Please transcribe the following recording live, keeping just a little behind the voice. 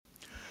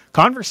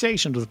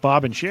Conversations with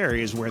Bob and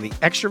Sherry is where the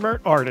extrovert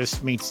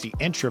artist meets the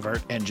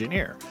introvert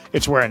engineer.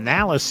 It's where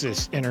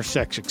analysis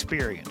intersects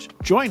experience.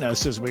 Join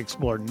us as we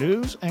explore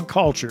news and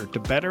culture to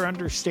better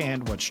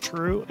understand what's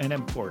true and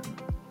important.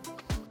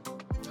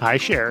 Hi,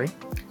 Sherry.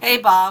 Hey,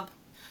 Bob.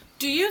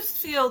 Do you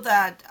feel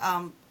that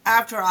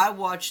after I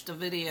watched the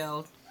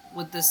video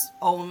with this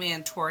old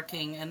man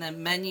twerking and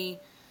then many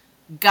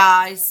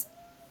guys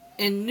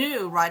in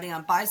new riding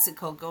on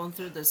bicycle going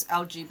through this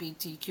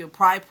LGBTQ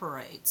pride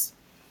parades,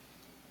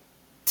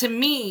 to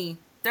me,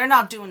 they're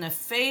not doing a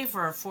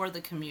favor for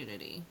the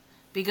community,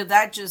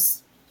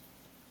 because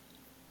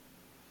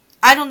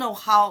I don't know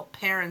how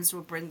parents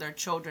would bring their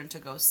children to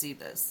go see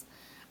this.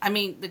 I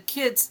mean, the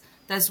kids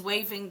that's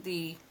waving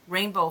the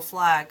rainbow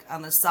flag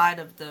on the side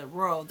of the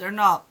road, they're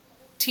not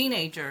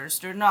teenagers.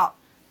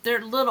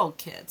 They're little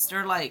kids.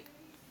 They're like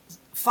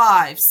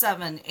 5,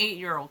 7,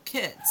 8-year-old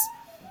kids.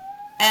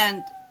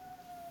 And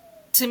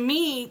to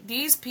me,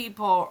 these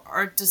people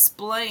are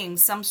displaying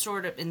some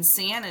sort of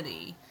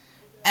insanity.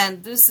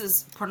 And this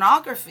is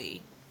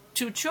pornography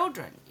to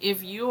children.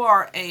 If you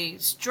are a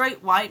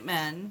straight white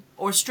man,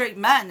 or straight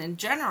men in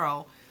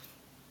general,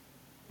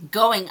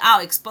 going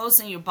out,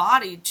 exposing your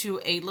body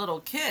to a little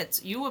kid,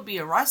 you would be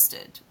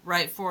arrested,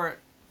 right, for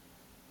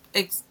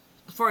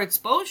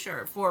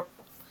exposure, for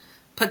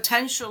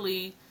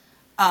potentially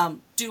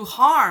do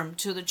harm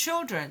to the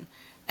children.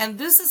 And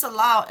this is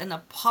allowed in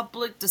a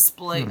public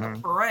display or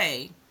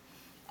parade.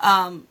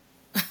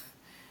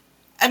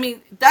 I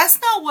mean,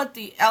 that's not what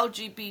the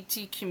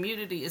LGBT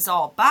community is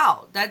all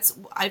about.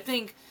 I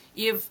think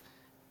if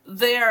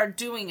they're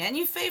doing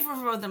any favor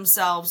for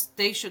themselves,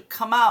 they should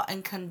come out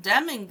and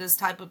condemning this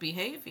type of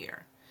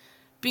behavior,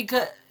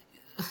 because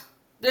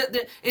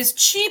it's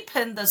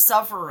cheapen the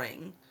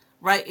suffering,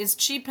 right? It's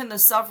cheapen the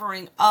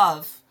suffering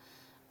of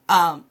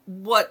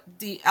what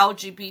the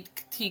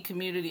LGBT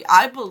community,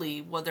 I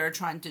believe, what they're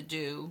trying to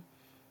do.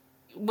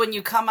 When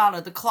you come out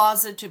of the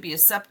closet to be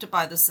accepted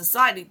by the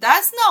society,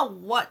 that's not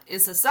what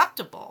is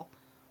acceptable.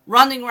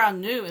 Running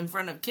around nude in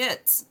front of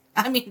kids.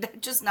 I mean, they're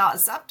just not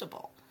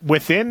acceptable.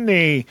 Within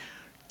the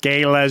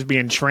gay,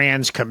 lesbian,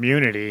 trans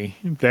community,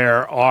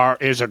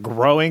 is a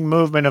growing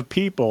movement of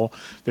people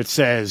that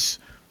says,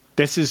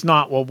 this is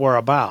not what we're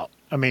about.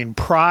 I mean,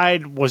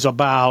 Pride was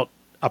about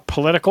a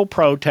political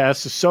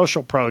protest, a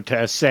social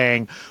protest,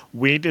 saying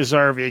we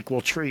deserve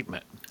equal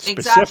treatment.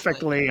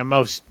 Specifically, and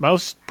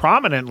most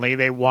prominently,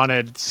 they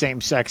wanted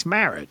same-sex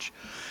marriage.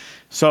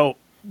 So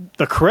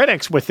the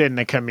critics within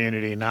the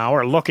community now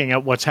are looking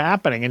at what's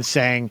happening and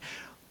saying,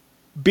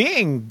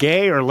 being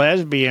gay or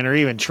lesbian or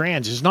even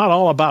trans is not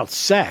all about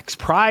sex.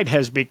 Pride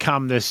has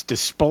become this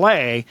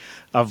display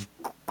of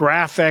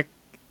graphic,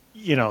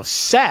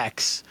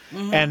 sex,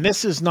 and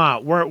this is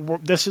not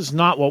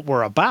what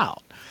we're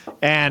about.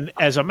 And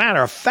as a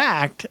matter of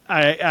fact,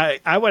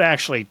 I would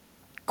actually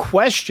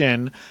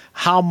question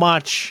how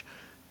much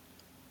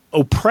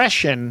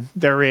oppression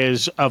there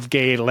is of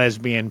gay,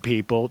 lesbian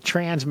people.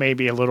 Trans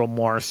maybe a little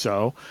more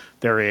so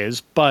there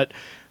is, but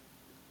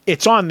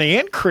it's on the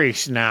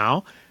increase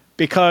now,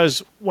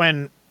 because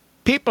when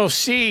people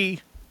see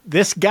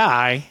this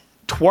guy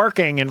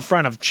twerking in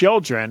front of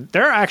children,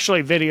 there are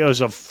actually videos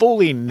of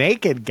fully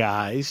naked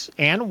guys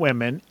and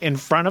women in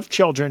front of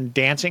children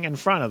dancing in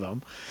front of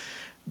them.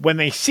 When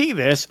they see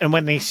this, and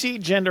when they see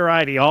gender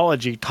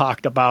ideology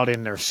talked about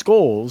in their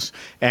schools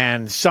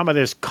and some of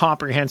this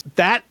comprehensive,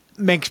 that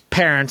makes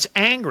parents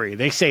angry.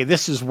 They say,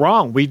 this is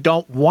wrong. We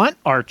don't want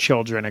our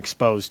children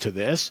exposed to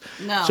this.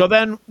 No. So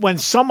then when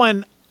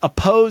someone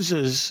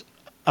opposes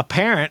a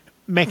parent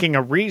making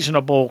a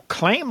reasonable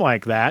claim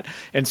like that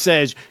and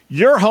says,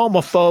 you're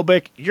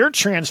homophobic, you're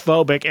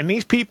transphobic, and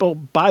these people,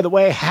 by the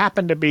way,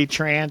 happen to be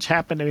trans,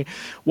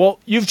 well,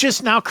 you've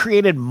just now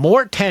created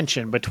more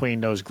tension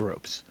between those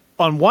groups.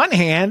 On one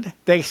hand,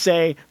 they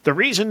say the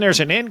reason there's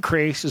an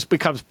increase is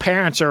because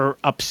parents are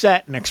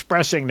upset and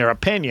expressing their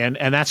opinion,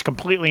 and that's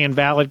completely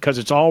invalid because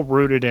it's all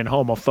rooted in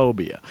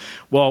homophobia.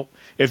 Well,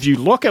 if you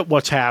look at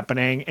what's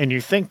happening and you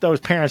think those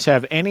parents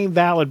have any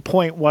valid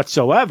point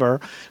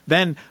whatsoever,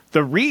 then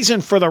the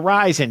reason for the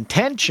rise in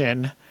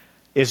tension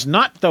is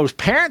not those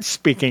parents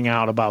speaking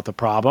out about the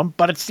problem,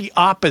 but it's the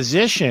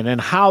opposition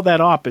and how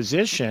that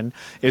opposition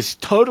is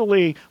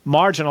totally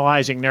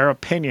marginalizing their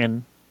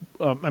opinion.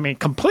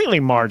 Completely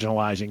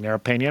marginalizing their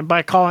opinion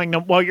by calling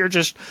them, well, you're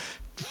just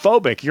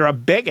phobic, you're a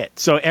bigot.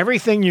 So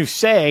everything you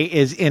say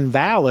is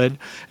invalid,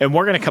 and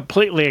we're going to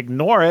completely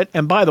ignore it.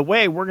 And by the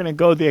way, we're going to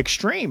go the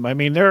extreme. I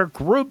mean, there are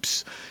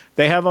groups,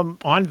 they have them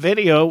on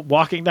video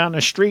walking down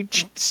the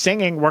street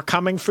singing, we're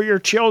coming for your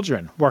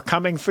children. We're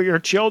coming for your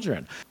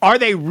children. Are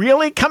they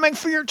really coming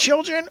for your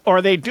children? Or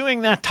are they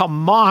doing that to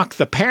mock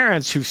the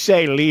parents who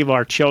say, leave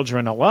our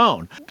children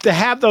alone? To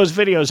have those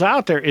videos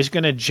out there is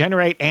going to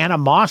generate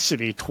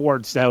animosity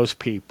towards those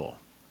people.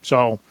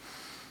 So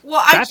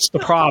that's the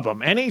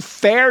problem. Any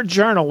fair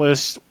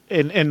journalist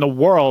in the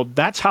world,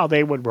 that's how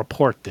they would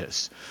report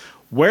this.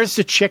 Where's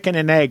the chicken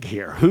and egg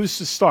here? Who's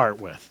to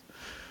start with?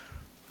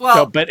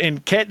 Well,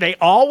 they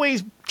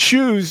always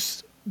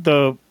choose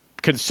the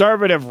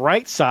conservative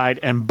right side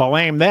and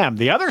blame them.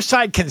 The other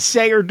side can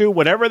say or do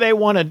whatever they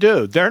want to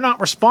do. They're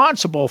not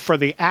responsible for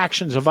the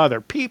actions of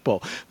other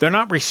people. They're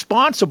not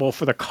responsible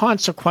for the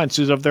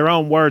consequences of their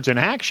own words and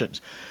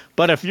actions.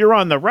 But if you're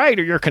on the right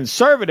or you're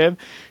conservative,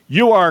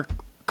 you are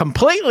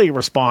completely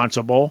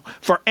responsible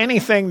for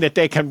anything that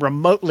they can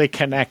remotely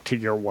connect to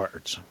your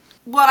words.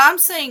 What I'm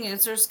saying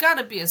is there's got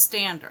to be a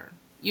standard.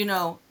 You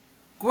know,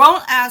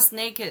 grown-ass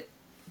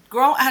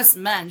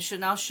men should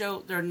now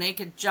show their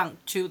naked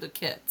junk to the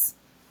kids.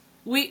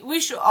 We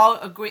should all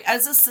agree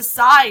as a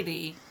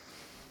society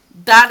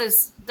that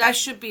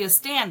should be a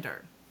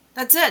standard.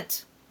 That's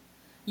it.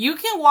 You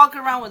can walk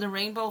around with a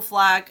rainbow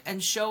flag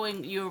and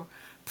showing you're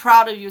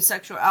proud of your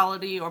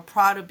sexuality or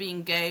proud of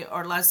being gay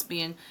or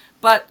lesbian,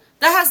 but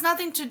that has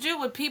nothing to do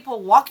with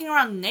people walking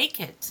around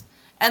naked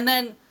and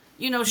then,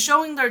 you know,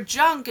 showing their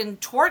junk and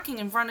twerking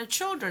in front of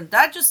children.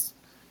 That just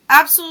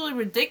absolutely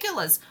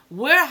ridiculous.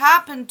 Where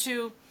happened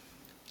to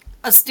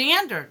a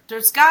standard?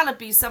 There's got to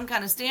be some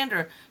kind of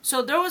standard.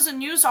 So there was a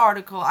news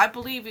article, I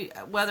believe,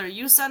 whether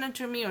you sent it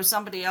to me or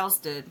somebody else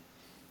did.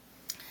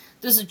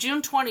 This is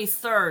June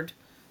 23rd,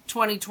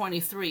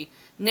 2023.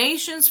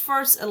 Nation's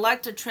first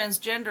elected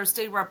transgender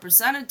state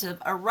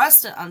representative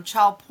arrested on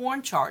child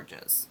porn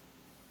charges.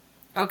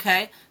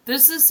 Okay,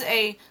 this is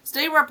a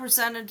state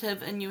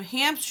representative in New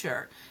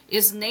Hampshire.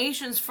 Is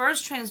nation's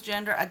first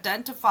transgender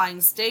identifying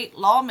state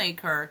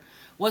lawmaker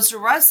was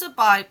arrested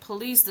by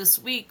police this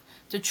week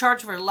to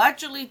charge for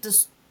allegedly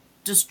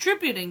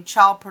distributing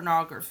child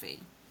pornography.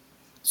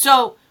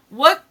 So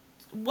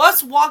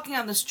what's walking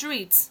on the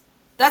streets?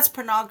 That's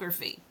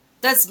pornography.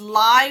 That's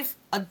live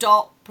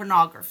adult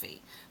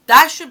pornography.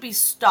 That should be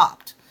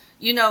stopped.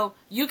 You know,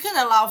 you can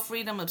allow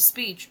freedom of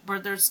speech,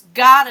 but there's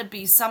got to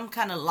be some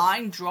kind of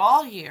line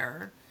draw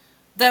here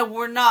that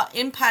we're not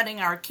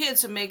impacting our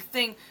kids to make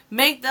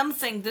them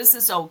think this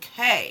is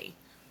okay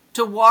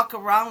to walk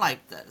around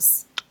like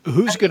this.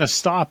 Who's going to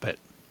stop it?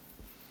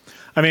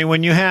 I mean,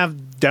 when you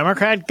have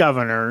Democrat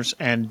governors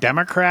and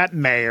Democrat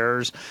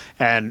mayors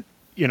and,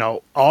 you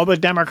know, all the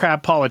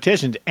Democrat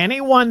politicians,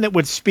 anyone that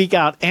would speak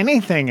out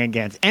anything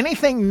against,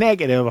 anything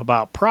negative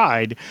about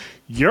pride,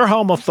 you're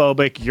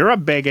homophobic, you're a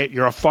bigot,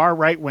 you're a far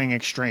right-wing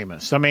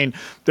extremist. I mean,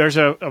 there's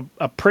a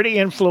pretty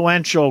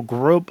influential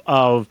group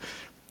of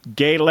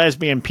gay,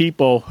 lesbian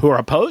people who are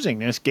opposing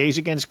this, Gays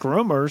Against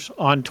Groomers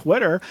on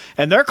Twitter,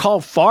 and they're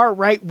called far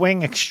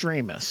right-wing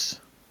extremists.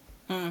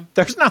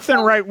 There's nothing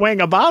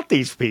right-wing about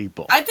these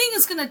people. I think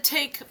it's going to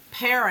take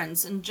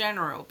parents in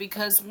general,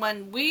 because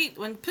when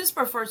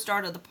Pittsburgh first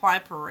started the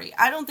Pride Parade,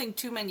 I don't think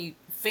too many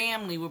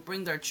family would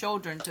bring their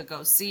children to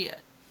go see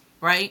it,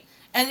 right?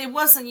 And it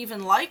wasn't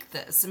even like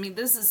this. I mean,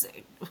 this is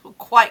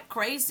quite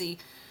crazy.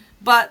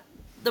 But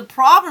the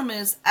problem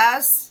is,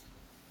 as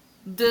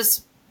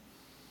this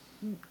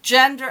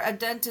gender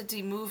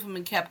identity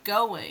movement kept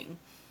going,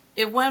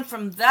 it went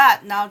from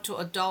that now to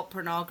adult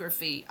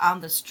pornography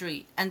on the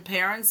street and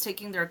parents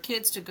taking their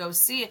kids to go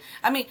see it.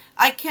 I mean,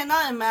 I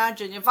cannot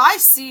imagine. If I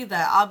see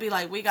that, I'll be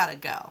like, we got to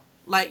go.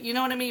 Like, you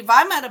know what I mean? If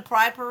I'm at a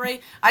pride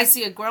parade, I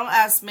see a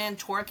grown-ass man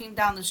twerking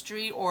down the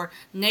street or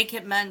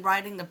naked men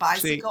riding the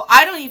bicycle.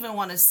 I don't even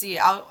want to see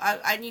it.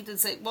 I need to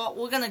say, well,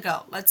 we're going to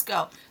go. Let's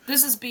go.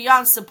 This is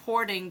beyond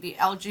supporting the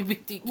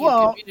LGBTQ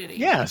community.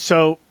 Yeah,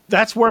 so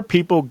that's where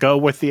people go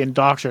with the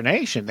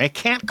indoctrination. They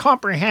can't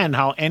comprehend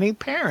how any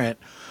parent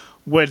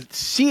would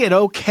see it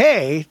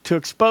okay to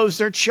expose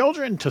their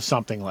children to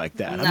something like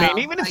that. No, I mean,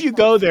 even if you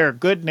go there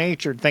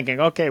good-natured thinking,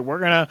 okay, we're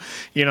going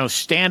to,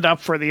 stand up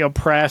for the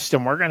oppressed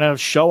and we're going to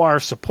show our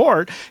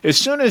support, as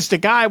soon as the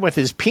guy with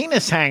his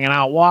penis hanging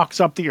out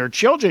walks up to your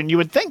children, you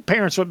would think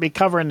parents would be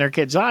covering their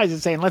kids' eyes and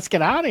saying, let's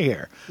get out of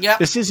here. Yep.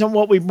 This isn't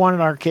what we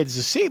wanted our kids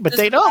to see. But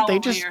they don't.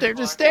 They're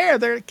just there.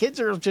 Their kids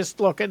are just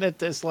looking at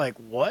this like,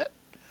 what?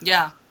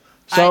 Yeah.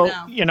 So,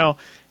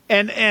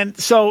 And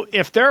so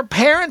if there are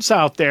parents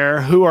out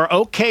there who are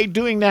okay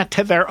doing that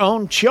to their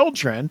own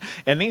children,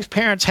 and these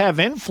parents have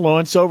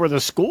influence over the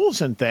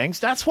schools and things,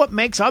 that's what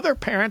makes other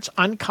parents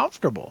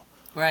uncomfortable.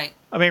 Right.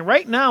 I mean,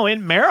 right now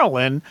in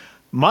Maryland,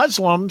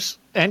 Muslims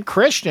and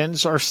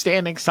Christians are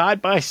standing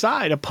side by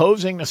side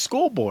opposing the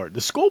school board.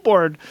 The school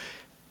board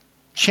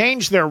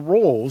changed their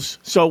rules.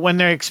 So when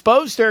they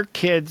expose their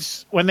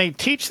kids, when they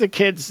teach the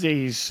kids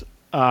these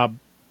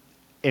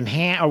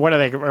or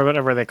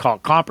whatever they call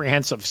it,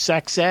 comprehensive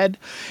sex ed,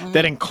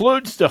 that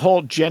includes the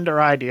whole gender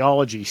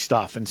ideology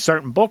stuff and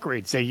certain book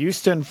reads. They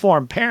used to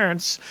inform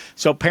parents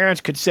so parents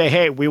could say,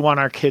 hey, we want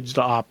our kids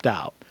to opt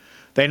out.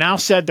 They now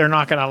said they're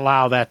not going to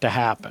allow that to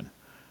happen.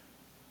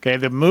 Okay,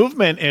 the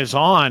movement is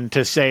on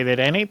to say that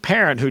any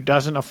parent who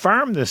doesn't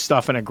affirm this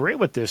stuff and agree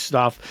with this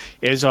stuff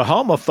is a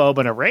homophobe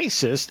and a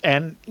racist,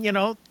 and,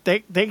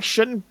 they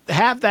shouldn't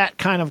have that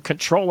kind of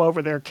control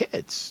over their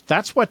kids.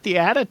 That's what the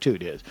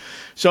attitude is.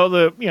 So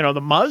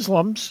the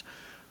Muslims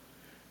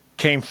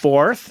came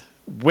forth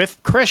with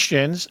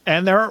Christians,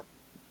 and they're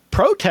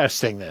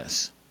protesting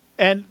this.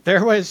 And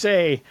there was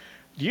do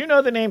you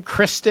know the name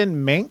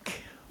Kristen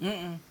Mink?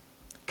 Mm-mm.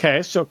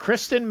 Okay, so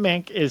Kristen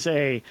Mink is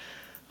a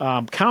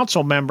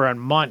council member in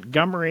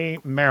Montgomery,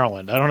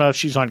 Maryland. I don't know if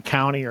she's on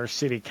county or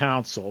city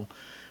council,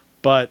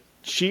 but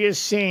she is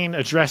seen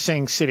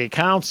addressing city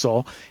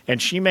council,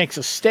 and she makes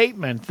a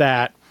statement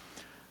that,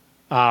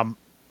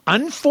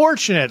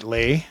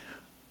 unfortunately,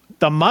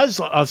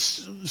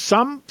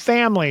 some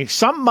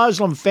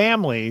Muslim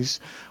families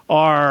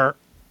are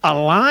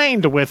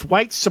aligned with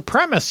white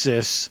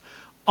supremacists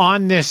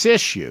on this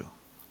issue.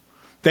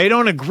 They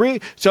don't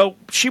agree. So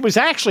she was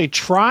actually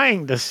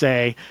trying to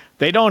say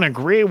they don't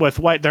agree with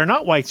they're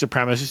not white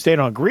supremacists. They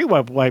don't agree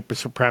with white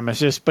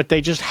supremacists, but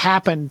they just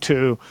happen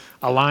to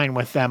align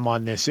with them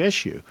on this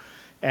issue.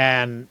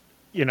 And,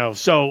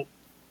 so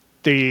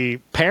the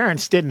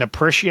parents didn't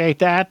appreciate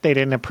that. They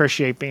didn't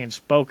appreciate being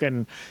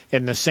spoken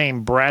in the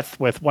same breath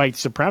with white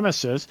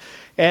supremacists.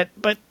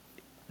 But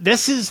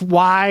this is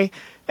why.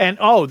 And,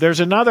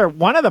 there's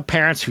one of the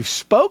parents who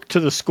spoke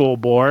to the school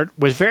board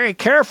was very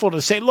careful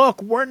to say,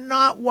 look, we're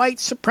not white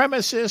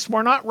supremacists.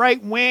 We're not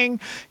right wing.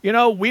 We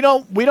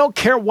don't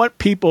care what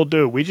people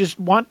do. We just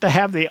want to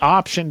have the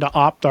option to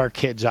opt our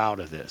kids out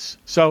of this.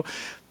 So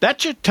that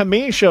just, to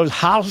me, shows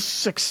how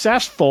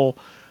successful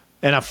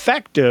and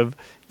effective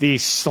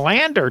these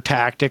slander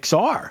tactics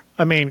are.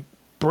 I mean,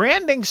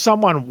 branding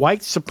someone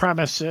white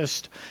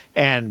supremacist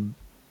and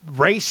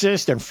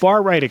racist and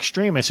far-right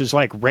extremists is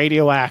like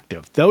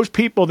radioactive. Those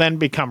people then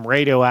become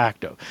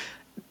radioactive.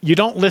 You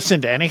don't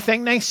listen to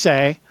anything they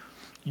say.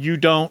 You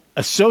don't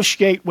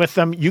associate with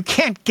them. You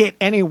can't get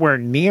anywhere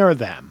near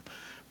them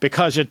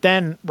because it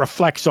then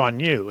reflects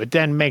on you. It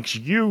then makes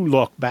you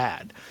look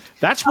bad.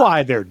 That's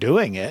why they're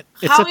doing it.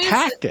 It's a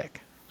tactic.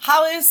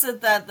 How is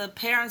it that the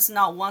parents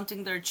not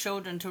wanting their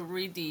children to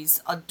read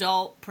these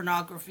adult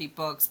pornography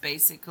books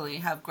basically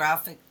have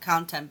graphic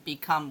content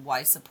become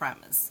white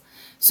supremacists?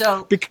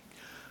 So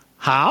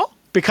how?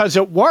 Because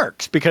it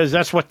works. Because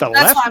that's what the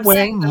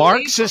left-wing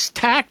Marxist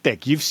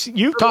tactic.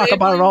 You talk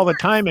about it all the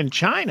time in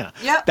China.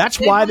 Yep, that's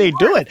why they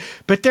do it.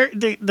 But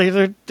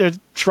the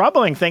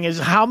troubling thing is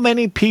how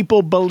many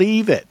people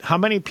believe it, how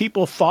many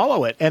people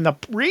follow it, and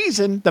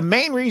the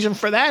main reason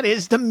for that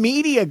is the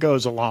media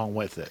goes along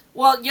with it.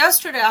 Well,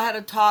 yesterday I had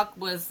a talk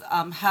with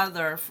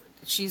Heather.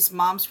 She's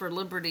Moms for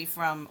Liberty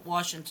from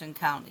Washington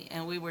County,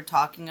 and we were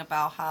talking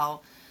about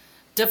how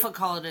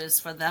difficult it is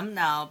for them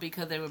now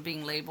because they were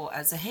being labeled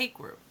as a hate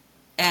group.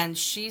 And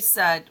she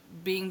said,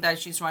 being that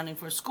she's running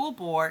for school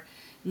board,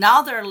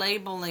 now they're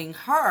labeling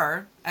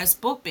her as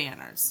book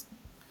banners.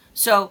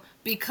 So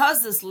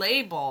because this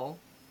label,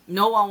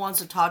 no one wants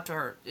to talk to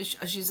her.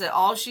 She said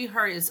all she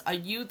heard is, are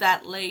you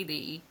that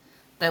lady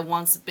that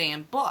wants to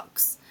ban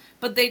books?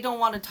 But they don't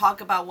want to talk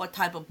about what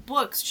type of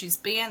books she's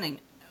banning.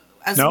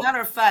 As a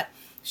matter of fact,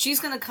 she's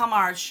going to come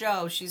on our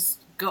show. She's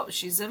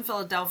in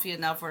Philadelphia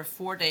now for a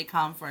 4-day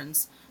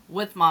conference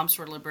with Moms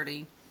for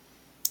Liberty.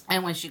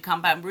 And when she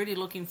comes back, I'm really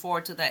looking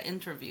forward to that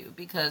interview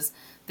because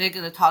they're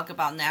going to talk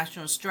about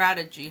national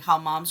strategy, how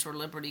Moms for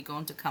Liberty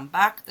going to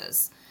combat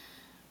this.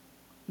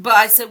 But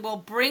I said, well,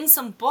 bring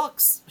some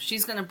books.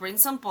 She's going to bring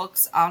some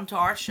books onto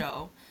our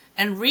show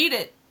and read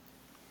it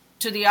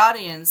to the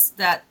audience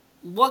that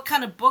what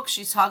kind of book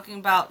she's talking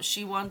about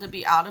she wanted to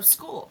be out of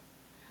school.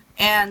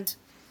 And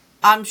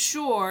I'm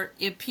sure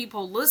if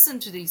people listen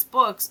to these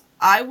books,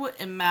 I would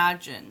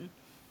imagine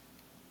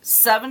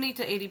 70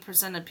 to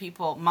 80% of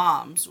people,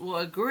 moms, will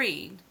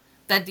agree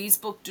that these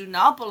books do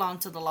not belong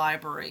to the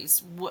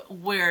libraries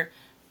where,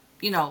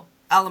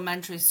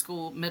 elementary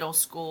school, middle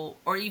school,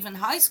 or even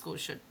high school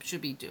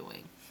should be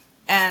doing.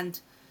 And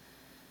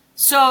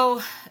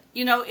so,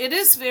 it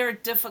is very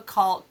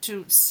difficult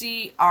to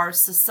see our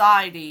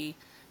society,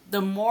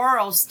 the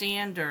moral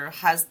standard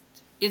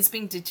it's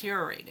been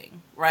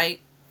deteriorating, right?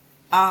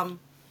 The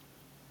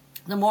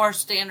moral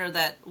standard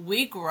that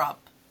we grew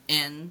up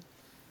in,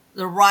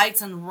 the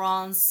rights and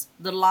wrongs,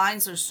 the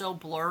lines are so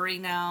blurry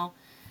now.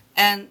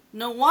 And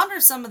no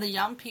wonder some of the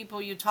young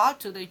people you talk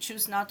to, they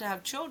choose not to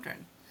have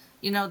children.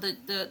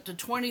 The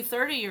 20,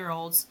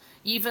 30-year-olds,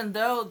 even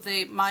though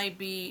they might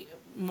be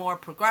more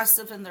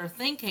progressive in their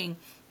thinking,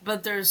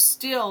 but there's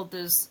still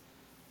this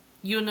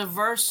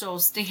universal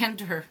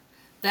standard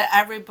that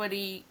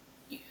everybody,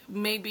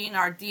 maybe in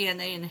our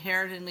DNA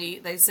inherently,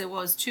 they say,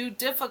 well, it's too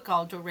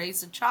difficult to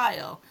raise a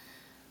child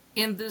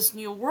in this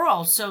new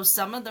world. So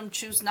some of them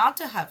choose not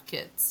to have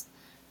kids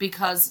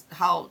because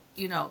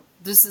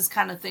this is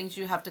kind of things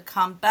you have to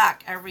come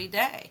back every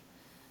day.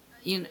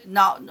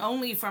 Not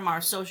only from our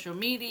social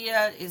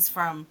media, it's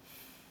from,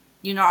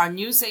 our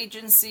news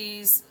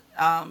agencies.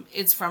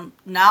 It's from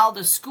now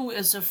the school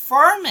is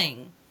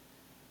affirming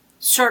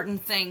certain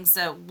things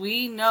that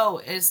we know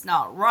is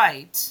not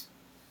right.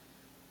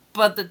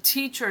 But the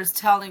teacher is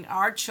telling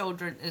our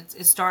children,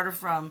 it started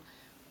from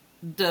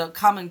the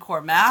Common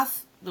Core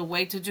math, the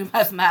way to do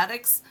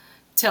mathematics,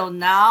 till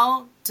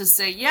now to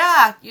say, you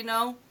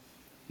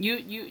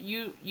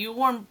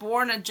weren't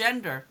born a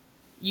gender.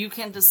 You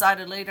can decide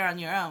it later on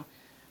your own.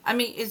 I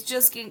mean, it's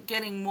just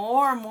getting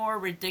more and more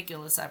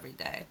ridiculous every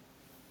day.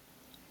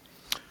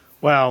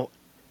 Well,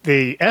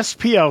 the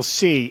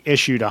SPLC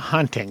issued a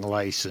hunting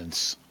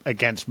license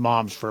against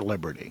Moms for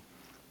Liberty.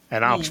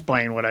 And I'll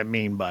explain what I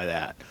mean by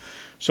that.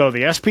 So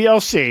the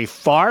SPLC,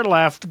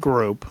 far-left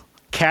group,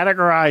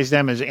 categorized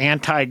them as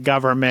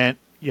anti-government.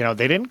 You know,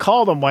 they didn't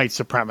call them white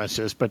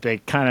supremacists, but they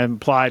kind of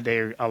implied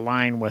they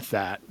align with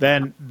that.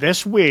 Then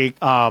this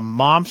week,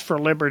 Moms for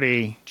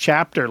Liberty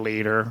chapter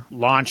leader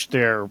launched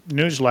their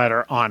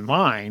newsletter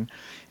online,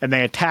 and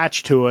they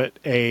attached to it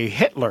a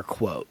Hitler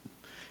quote.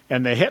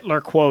 And the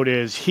Hitler quote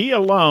is, "He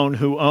alone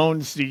who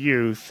owns the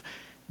youth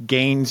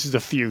gains the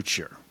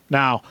future."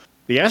 Now,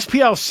 the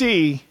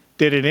SPLC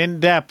did an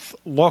in-depth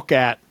look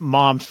at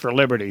Moms for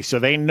Liberty, so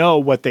they know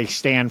what they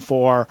stand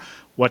for,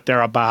 what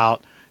they're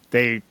about.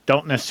 They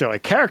don't necessarily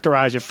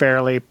characterize it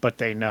fairly, but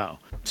they know.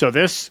 So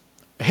this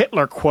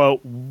Hitler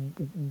quote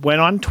went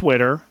on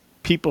Twitter,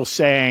 people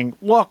saying,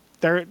 look,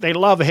 they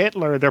love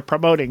Hitler, they're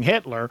promoting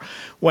Hitler,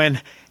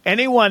 when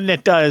anyone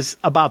that does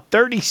about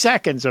 30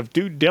 seconds of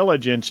due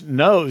diligence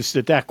knows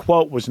that that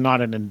quote was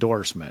not an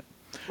endorsement.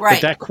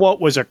 Right. That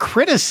quote was a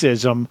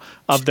criticism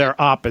of their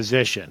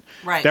opposition.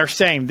 Right. They're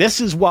saying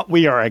this is what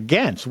we are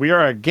against. We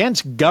are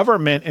against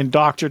government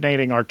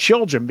indoctrinating our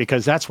children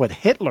because that's what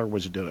Hitler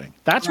was doing.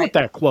 That's what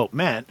that quote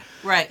meant.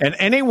 Right. And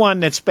anyone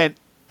that spent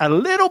a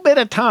little bit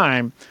of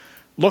time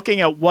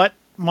looking at what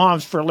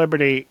Moms for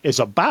Liberty is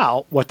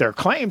about, what their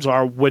claims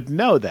are, would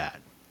know that.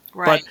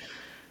 Right.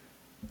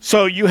 But,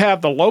 so you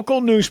have the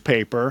local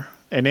newspaper,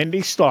 an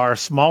Indy Star,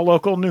 small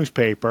local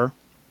newspaper.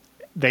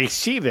 They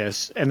see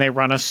this and they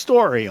run a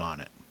story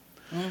on it.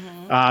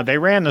 Mm-hmm. They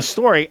ran the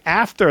story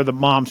after the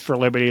Moms for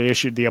Liberty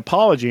issued the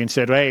apology and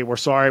said, hey, we're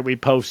sorry we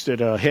posted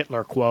a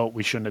Hitler quote.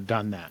 We shouldn't have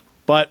done that.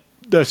 But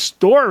the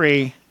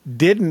story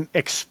didn't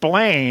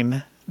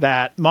explain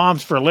that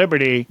Moms for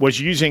Liberty was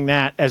using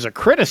that as a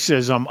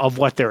criticism of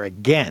what they're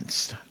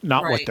against,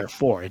 not what they're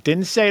for. It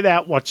didn't say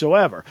that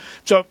whatsoever.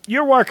 So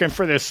you're working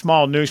for this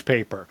small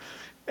newspaper.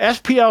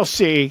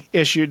 SPLC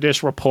issued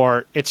this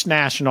report. It's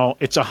national.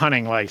 It's a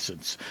hunting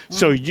license.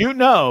 So you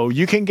know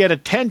you can get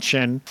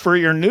attention for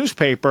your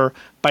newspaper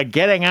by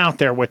getting out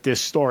there with this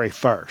story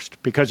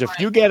first. Because if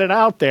you get it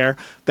out there,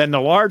 then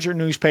the larger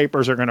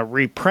newspapers are going to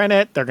reprint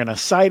it. They're going to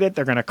cite it.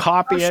 They're going to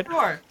copy it.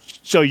 Sure.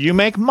 So you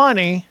make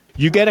money.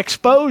 You get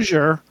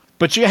exposure.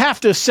 But you have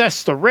to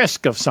assess the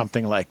risk of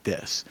something like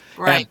this.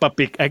 Right. But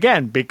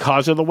again,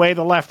 because of the way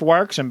the left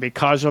works and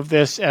because of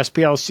this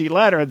SPLC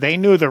letter, they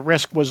knew the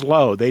risk was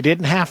low. They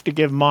didn't have to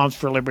give Moms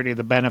for Liberty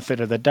the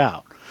benefit of the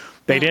doubt.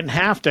 They didn't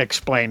have to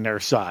explain their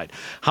side.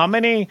 How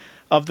many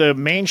of the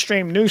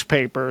mainstream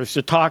newspapers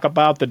that talk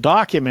about the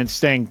documents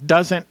thing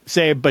doesn't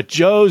say, but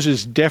Joe's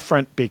is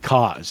different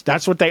because?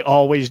 That's what they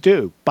always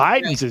do.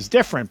 Biden's is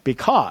different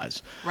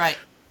because. Right.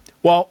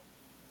 Well,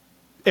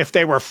 if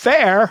they were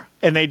fair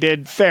and they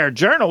did fair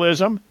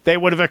journalism, they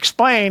would have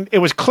explained it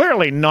was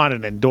clearly not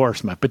an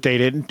endorsement, but they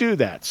didn't do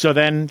that. So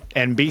then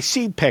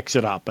NBC picks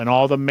it up and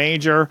all the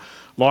major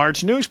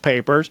large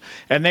newspapers,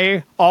 and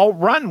they all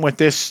run with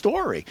this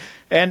story.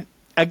 And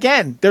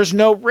again, there's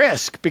no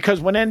risk because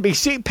when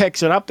NBC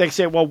picks it up, they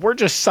say, well, we're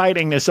just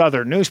citing this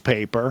other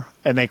newspaper,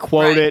 and they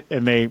quote it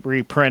and they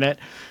reprint it.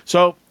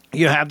 So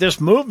you have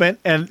this movement,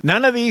 and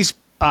none of these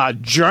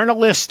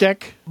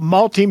journalistic,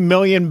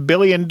 multi-million,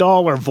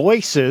 billion-dollar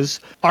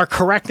voices are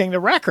correcting the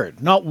record.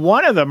 Not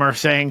one of them are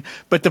saying,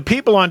 but the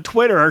people on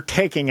Twitter are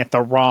taking it the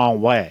wrong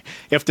way.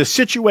 If the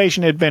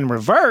situation had been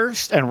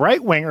reversed and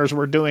right-wingers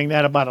were doing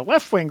that about a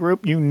left-wing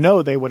group, you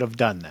know they would have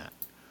done that.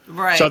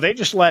 Right. So they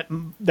just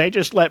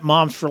let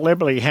Moms for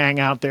Liberty hang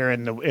out there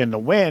in the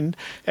wind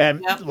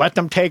and let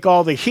them take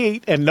all the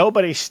heat, and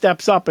nobody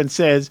steps up and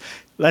says,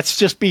 let's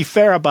just be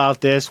fair about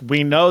this.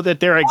 We know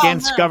that they're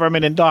against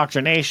government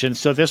indoctrination,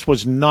 so this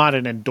was not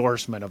an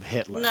endorsement of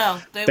Hitler. No,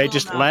 they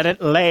just let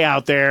it lay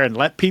out there and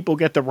let people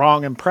get the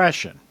wrong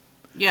impression.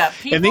 Yeah,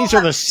 and these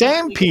are the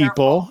same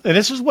people, and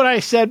this is what I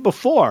said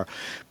before.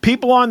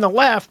 People on the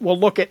left will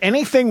look at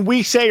anything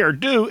we say or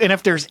do, and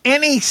if there's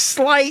any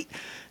slight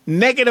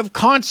negative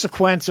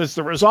consequence as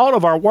the result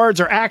of our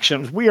words or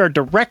actions, we are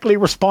directly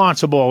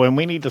responsible, and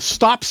we need to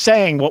stop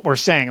saying what we're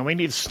saying, and we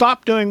need to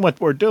stop doing what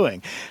we're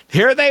doing.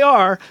 Here they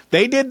are.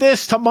 They did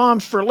this to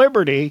Moms for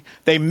Liberty.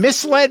 They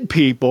misled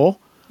people.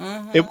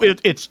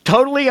 It's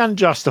totally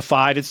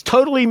unjustified. It's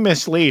totally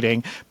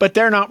misleading, but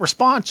they're not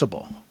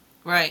responsible.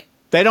 Right.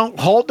 They don't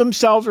hold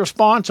themselves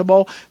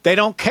responsible. They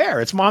don't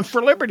care. It's Moms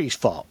for Liberty's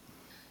fault.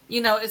 You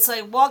know, it's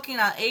like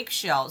walking on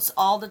eggshells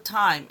all the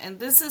time. And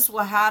this is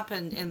what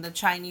happened in the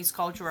Chinese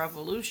Culture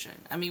Revolution.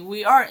 I mean,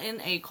 we are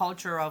in a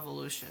culture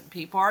revolution.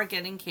 People are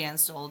getting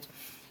canceled.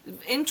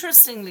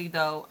 Interestingly,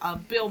 though,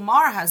 Bill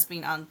Maher has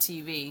been on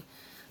TV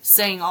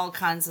saying all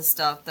kinds of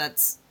stuff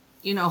that's,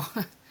 you know,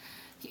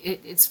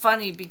 it's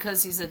funny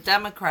because he's a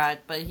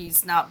Democrat, but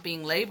he's not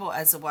being labeled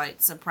as a white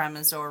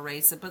supremacist or a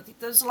racist. But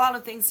there's a lot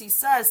of things he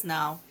says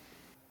now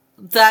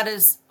that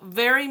is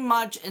very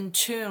much in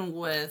tune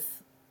with,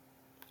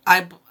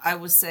 I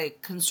would say,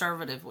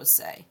 conservative would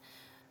say.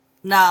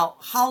 Now,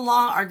 how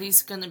long are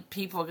these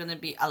people going to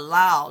be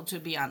allowed to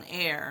be on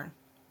air?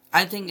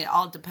 I think it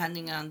all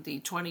depending on the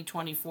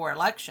 2024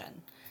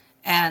 election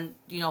and,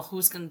 you know,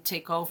 who's going to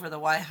take over the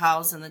White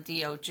House and the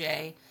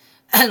DOJ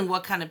and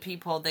what kind of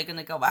people they're going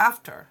to go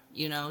after,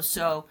 you know.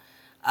 So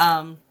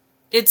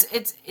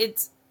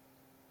it's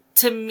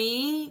to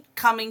me,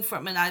 coming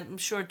from, and I'm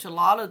sure to a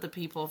lot of the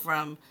people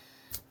from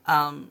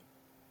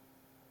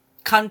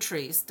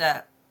countries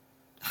that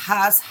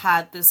has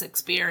had this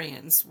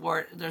experience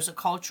where there's a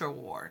culture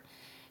war,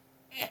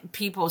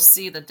 people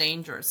see the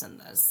dangers in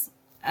this.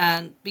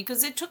 And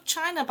because it took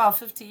China about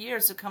 50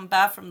 years to come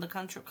back from the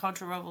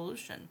Cultural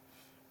Revolution,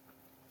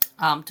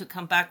 to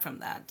come back from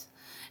that.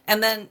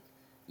 And then,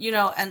 you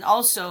know, and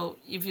also,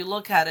 if you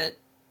look at it,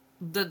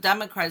 the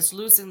Democrats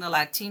losing the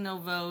Latino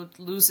vote,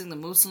 losing the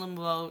Muslim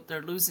vote,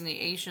 they're losing the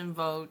Asian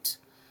vote.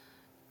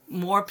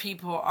 More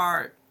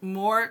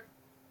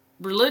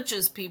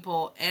religious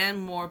people and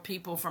more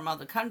people from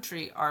other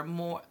country are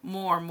more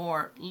and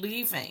more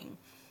leaving.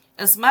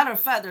 As a matter of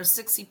fact, there's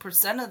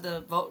 60% of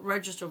the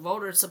registered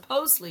voters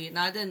supposedly, and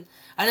I didn't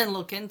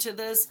look into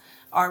this,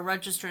 are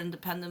registered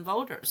independent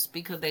voters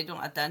because they don't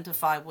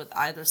identify with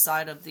either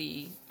side of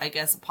the, I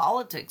guess,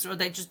 politics, or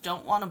they just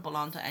don't want to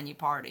belong to any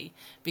party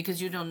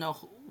because you don't know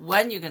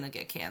when you're going to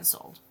get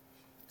canceled.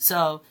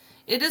 So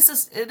it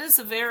is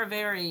a very,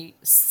 very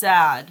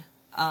sad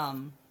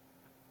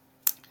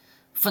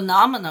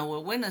phenomena we're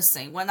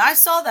witnessing. When I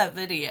saw that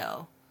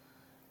video,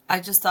 I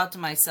just thought to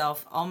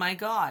myself, oh my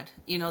God,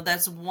 you know,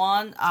 that's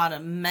one out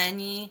of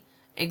many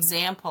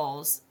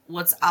examples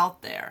what's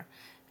out there.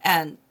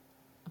 And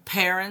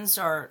parents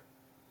are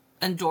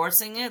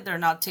endorsing it. They're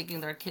not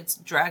taking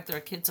drag their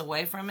kids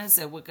away from it,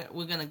 say we're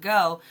going to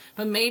go.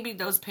 But maybe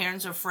those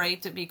parents are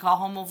afraid to be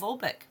called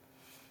homophobic.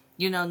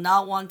 You know,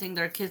 not wanting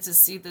their kids to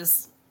see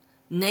this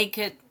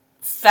naked,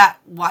 fat,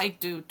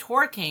 white dude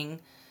twerking.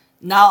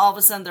 Now all of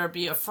a sudden they'll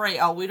be afraid,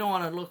 oh, we don't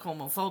want to look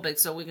homophobic,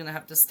 so we're going to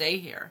have to stay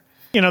here.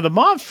 You know, the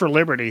Moms for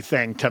Liberty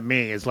thing to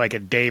me is like a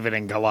David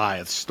and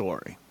Goliath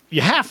story.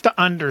 You have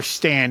to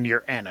understand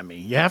your enemy.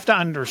 You have to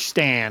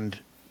understand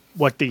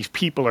what these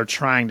people are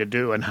trying to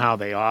do and how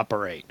they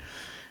operate.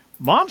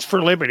 Moms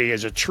for Liberty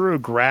is a true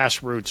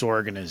grassroots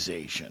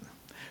organization.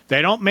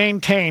 They don't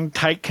maintain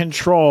tight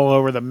control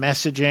over the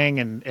messaging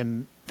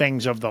and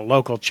things of the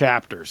local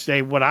chapters.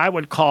 They, what I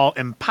would call,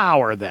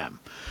 empower them.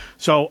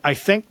 So I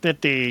think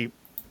that the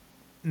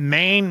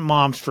main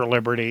Moms for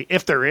Liberty,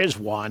 if there is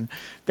one,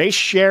 they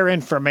share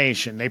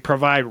information. They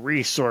provide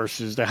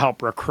resources to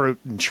help recruit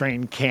and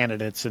train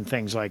candidates and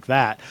things like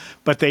that.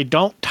 But they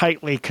don't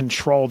tightly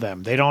control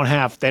them. They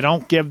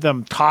don't give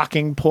them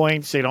talking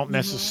points. They don't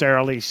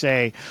necessarily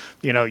say,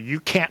 you know,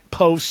 you can't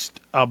post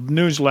a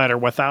newsletter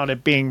without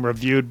it being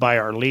reviewed by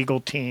our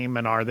legal team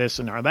and our this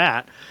and our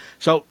that.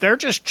 So they're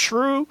just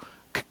true,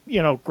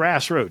 you know,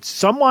 grassroots.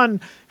 Someone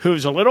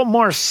who's a little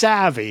more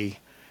savvy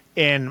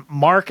in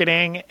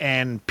marketing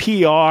and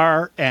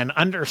PR and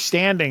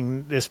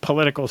understanding this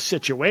political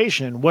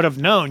situation would have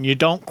known you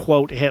don't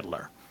quote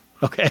Hitler.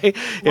 Okay?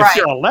 If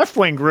you're a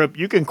left-wing group,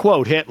 you can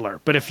quote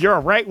Hitler. But if you're a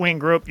right-wing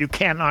group, you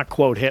cannot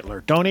quote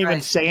Hitler. Don't even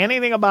say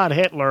anything about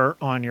Hitler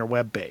on your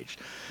webpage.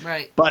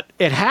 Right. But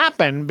it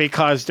happened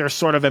because they're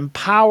sort of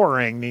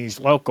empowering these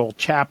local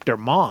chapter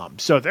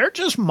moms. So they're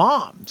just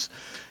moms.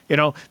 You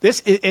know,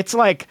 it's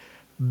like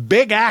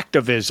big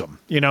activism,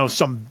 you know,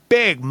 some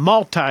big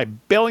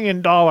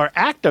multi-billion-dollar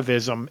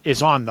activism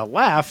is on the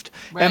left,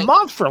 and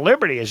Moms for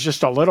Liberty is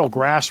just a little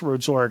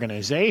grassroots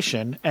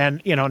organization,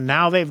 and, you know,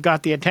 now they've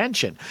got the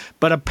attention.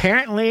 But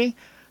apparently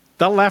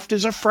the left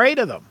is afraid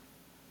of them.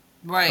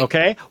 Right.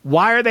 Okay?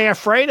 Why are they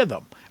afraid of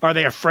them? Are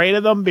they afraid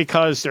of them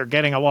because they're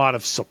getting a lot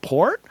of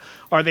support?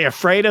 Are they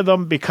afraid of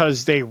them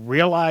because they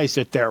realize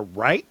that they're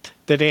right,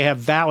 that they have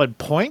valid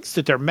points,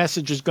 that their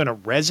message is going to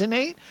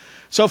resonate?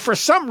 So for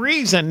some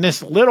reason,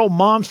 this little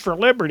Moms for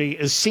Liberty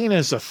is seen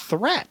as a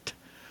threat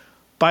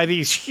by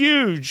these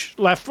huge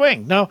left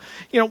wing. Now,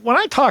 you know, when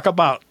I talk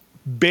about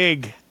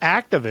big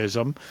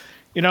activism,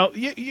 you know,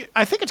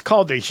 I think it's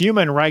called the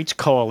Human Rights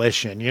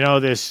Coalition, you know,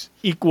 this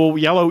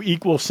yellow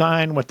equal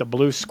sign with the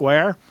blue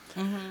square.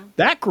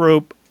 That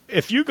group,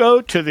 if you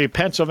go to the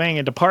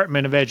Pennsylvania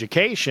Department of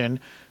Education,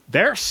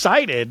 they're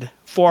cited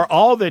for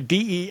all the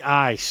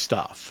DEI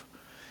stuff.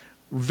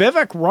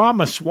 Vivek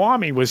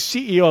Ramaswamy was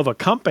CEO of a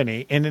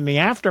company, and in the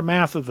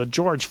aftermath of the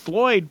George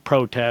Floyd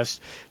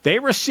protest, they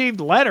received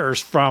letters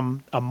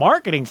from a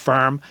marketing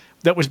firm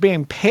that was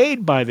being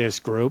paid by this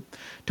group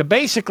to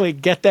basically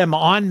get them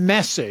on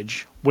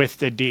message with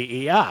the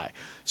DEI.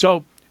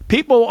 So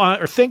people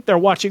think they're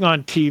watching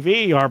on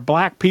TV are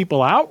black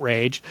people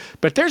outraged,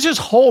 but there's this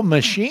whole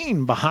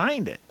machine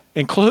behind it,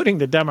 including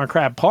the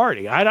Democrat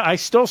Party. I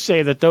still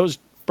say that those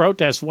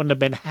protests wouldn't have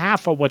been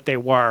half of what they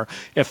were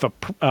if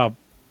a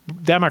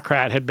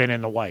Democrat had been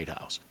in the White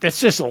House. It's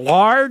this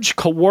large,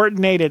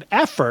 coordinated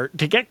effort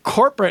to get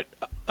corporate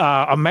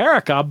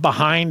America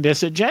behind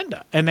this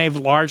agenda, and they've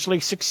largely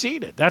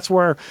succeeded. That's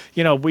where,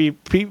 you know,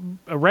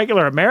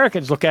 regular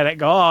Americans look at it and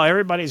go, oh,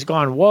 everybody's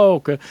gone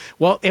woke.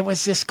 Well, it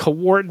was this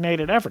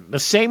coordinated effort. The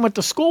same with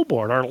the school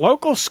board. Our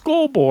local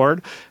school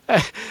board,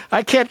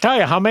 I can't tell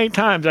you how many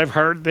times I've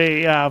heard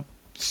the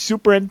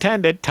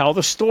superintendent tell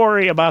the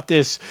story about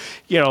this,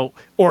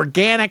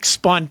 organic,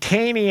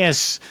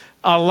 spontaneous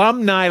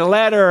alumni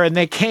letter, and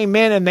they came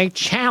in and they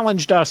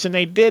challenged us and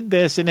they did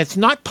this, and it's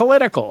not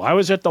political. I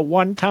was at the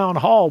one town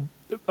hall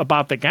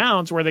about the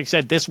gowns where they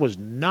said this was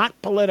not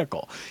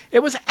political. It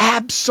was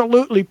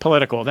absolutely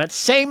political. That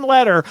same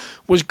letter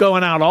was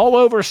going out all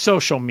over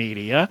social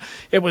media.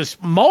 It was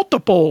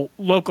multiple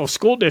local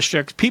school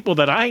districts, people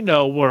that I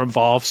know were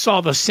involved,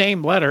 saw the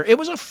same letter. It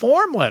was a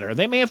form letter.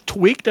 They may have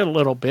tweaked it a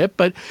little bit,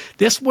 but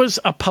this was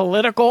a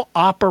political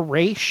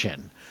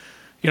operation.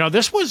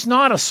 This was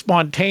not a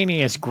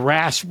spontaneous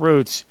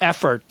grassroots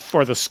effort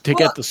to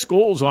get the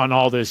schools on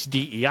all this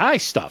DEI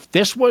stuff.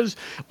 This was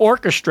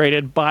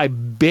orchestrated by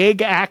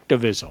big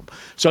activism.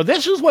 So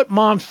this is what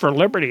Moms for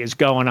Liberty is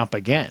going up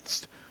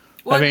against.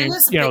 Well,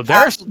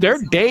 they're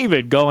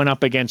David going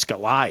up against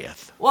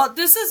Goliath. Well,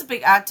 this is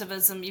big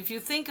activism. If you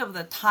think of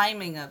the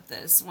timing of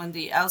this, when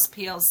the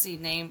SPLC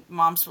named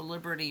Moms for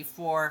Liberty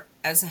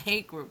as a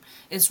hate group,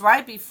 it's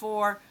right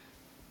before.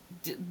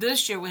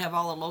 This year we have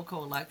all the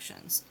local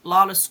elections, a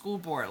lot of school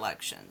board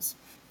elections.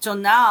 So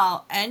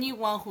now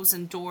anyone who's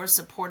endorsed,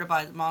 supported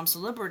by the Moms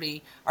of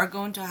Liberty are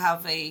going to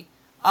have a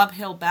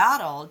uphill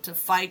battle to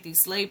fight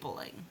these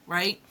labeling,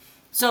 right?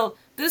 So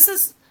this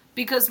is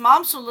because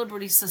Moms of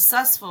Liberty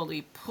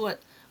successfully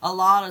put a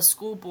lot of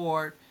school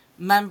board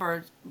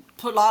members,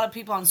 put a lot of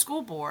people on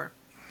school board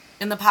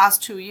in the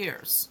past 2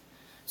 years.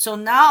 So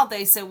now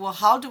they say, well,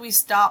 how do we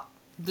stop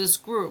this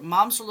group,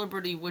 Moms for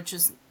Liberty, which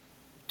is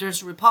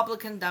there's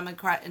Republican,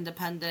 Democrat,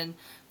 Independent.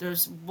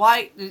 There's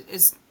white.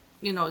 It's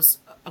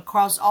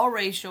across all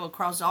racial,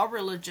 across all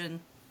religion.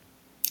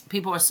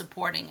 People are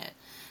supporting it.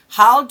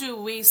 How do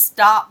we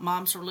stop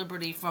Moms for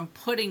Liberty from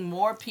putting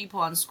more people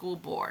on school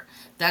board?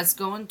 That's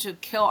going to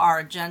kill our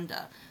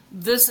agenda.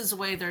 This is the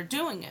way they're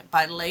doing it,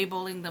 by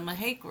labeling them a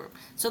hate group.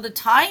 So the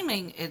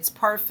timing is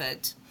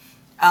perfect,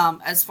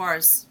 as far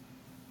as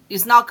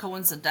it's not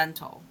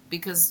coincidental,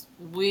 because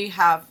we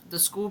have the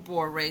school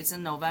board race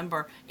in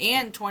November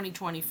and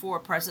 2024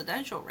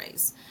 presidential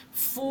race.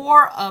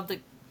 4 of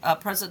the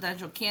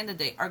presidential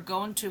candidates are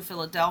going to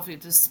Philadelphia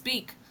to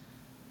speak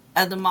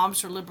at the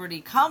Moms for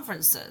Liberty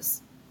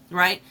conferences,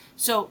 right?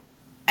 So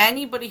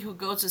anybody who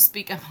goes to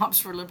speak at Moms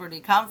for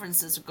Liberty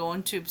conferences are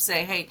going to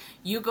say, hey,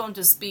 you're going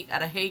to speak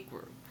at a hate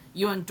group.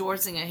 You're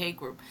endorsing a hate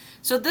group.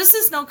 So this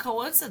is no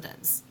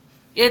coincidence.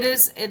 It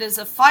is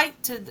a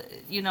fight to,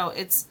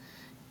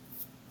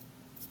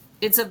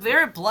 it's a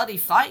very bloody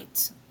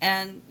fight.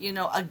 And,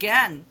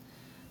 again,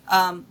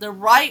 the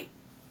right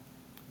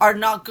are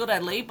not good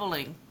at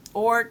labeling,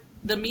 or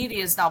the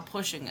media is not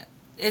pushing it.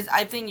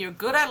 I think you're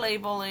good at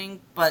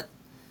labeling, but,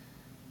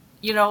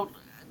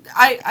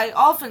 I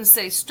often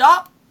say,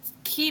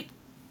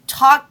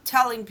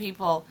 telling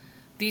people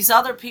these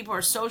other people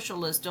are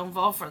socialists, don't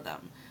vote for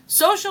them.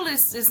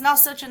 Socialist is not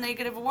such a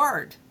negative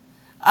word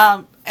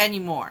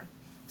anymore.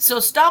 So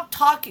stop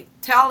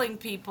telling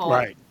people.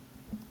 Right.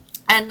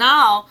 And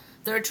now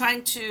they're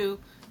trying to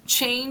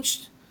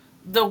change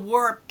the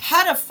word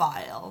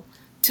pedophile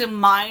to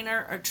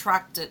minor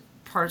attracted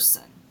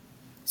person.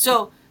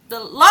 So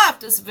the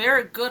left is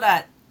very good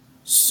at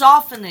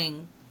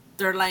softening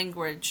their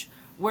language,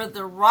 where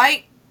the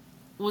right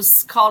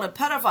was called a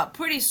pedophile.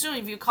 Pretty soon,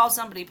 if you call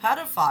somebody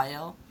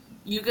pedophile,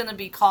 you're going to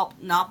be called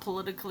not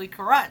politically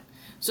correct.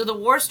 So the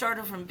war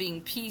started from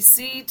being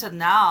PC to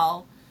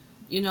now,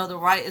 the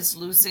right is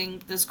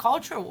losing this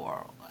culture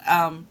war.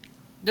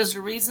 There's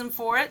a reason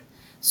for it.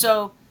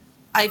 So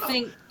I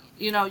think,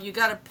 you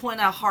got to point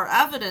out hard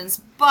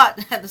evidence,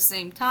 but at the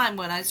same time,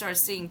 when I start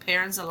seeing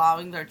parents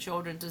allowing their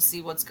children to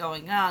see what's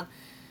going on,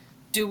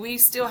 do we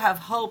still have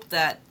hope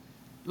that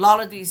a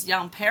lot of these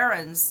young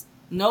parents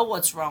know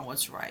what's wrong,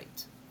 what's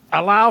right?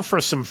 Allow for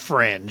some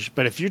fringe,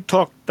 but if you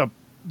took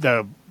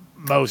the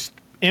most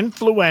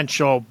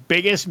influential,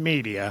 biggest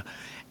media,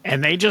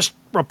 and they just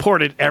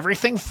reported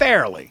everything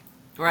fairly,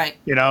 right?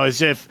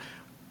 As if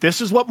this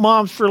is what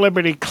Moms for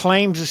Liberty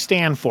claims to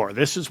stand for.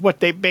 This is what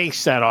they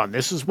base that on.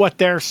 This is what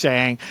they're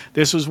saying.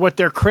 This is what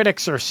their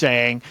critics are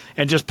saying.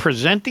 And just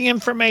present the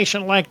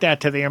information like that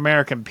to the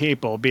American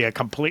people would be a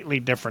completely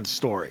different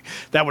story.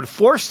 That would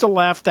force the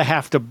left to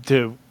have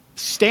to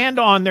stand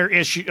on their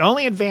issue,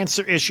 only advance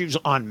their issues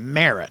on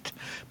merit.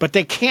 But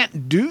they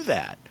can't do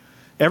that.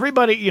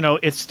 Everybody,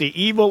 it's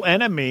the evil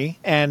enemy,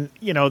 and,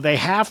 they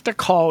have to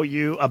call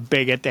you a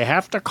bigot. They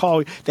have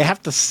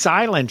to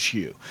silence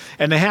you,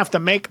 and they have to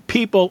make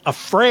people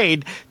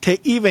afraid to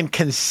even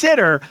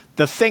consider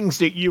the things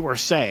that you are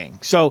saying.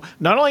 So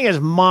not only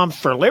is Moms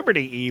for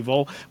Liberty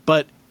evil,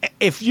 but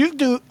if you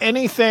do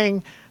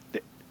anything,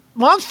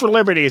 Moms for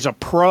Liberty is a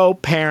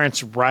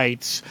pro-parents'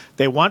 rights.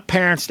 They want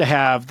parents to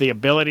have the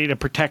ability to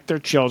protect their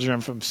children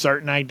from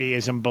certain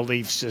ideas and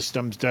belief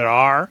systems that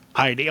are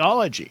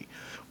ideology.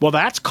 Well,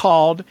 that's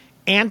called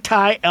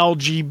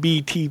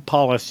anti-LGBT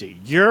policy.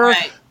 You're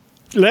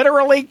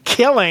literally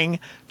killing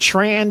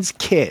trans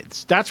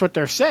kids. That's what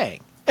they're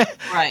saying.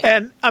 Right.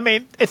 And,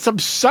 it's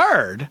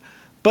absurd,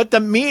 but the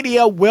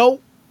media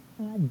will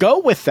go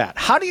with that.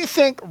 How do you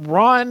think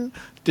Ron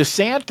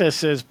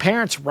DeSantis's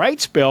parents'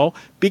 rights bill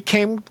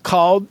became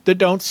called the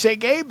Don't Say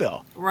Gay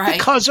bill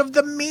because of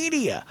the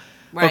media.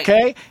 Right.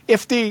 Okay,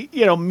 if the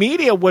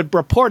media would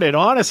report it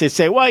honestly,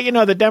 say, well,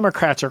 the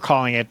Democrats are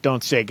calling it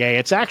 "Don't Say Gay."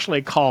 It's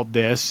actually called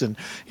this, and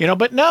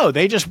but no,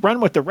 they just run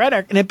with the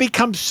rhetoric, and it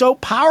becomes so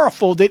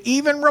powerful that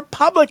even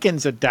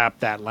Republicans adapt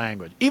that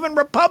language. Even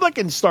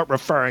Republicans start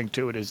referring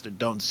to it as the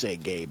 "Don't Say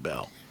Gay"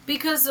 bill.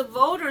 Because the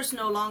voters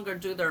no longer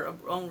do their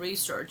own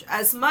research.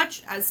 As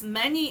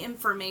many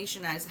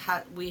information as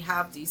we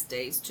have these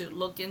days to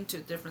look into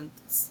different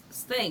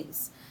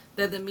things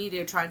that the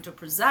media are trying to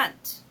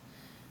present.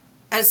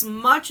 As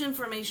much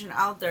information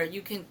out there,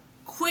 you can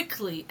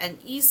quickly and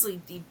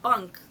easily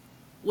debunk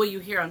what you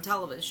hear on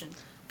television.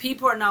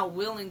 People are now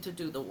willing to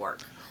do the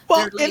work.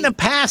 Well, in the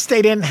past,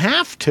 they didn't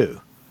have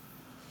to.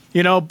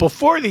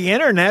 Before the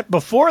internet,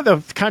 before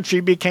the country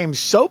became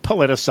so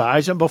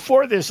politicized, and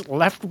before this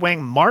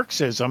left-wing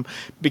Marxism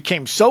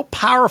became so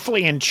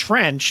powerfully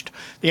entrenched,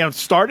 it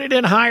started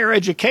in higher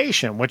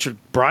education, which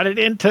brought it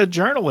into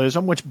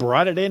journalism, which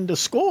brought it into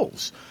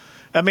schools.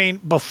 I mean,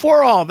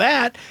 before all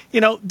that,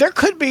 there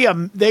could be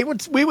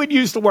we would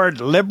use the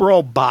word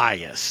liberal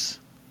bias.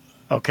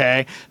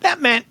 Okay. That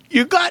meant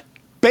you got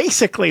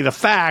basically the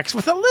facts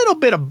with a little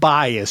bit of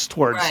bias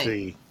towards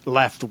the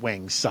left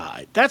wing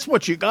side. That's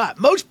what you got.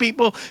 Most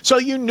people, so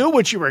you knew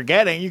what you were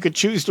getting. You could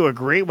choose to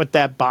agree with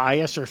that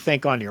bias or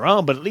think on your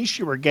own, but at least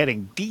you were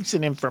getting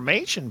decent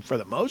information for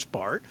the most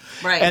part.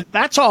 Right. And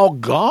that's all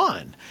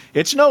gone.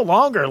 It's no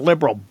longer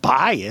liberal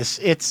bias.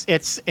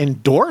 It's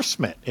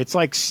endorsement. It's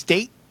like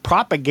state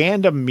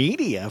propaganda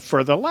media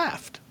for the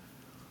left.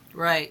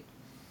 Right.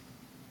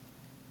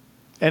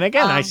 And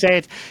again, I say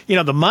it,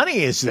 the money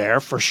is there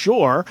for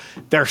sure.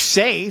 They're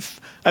safe.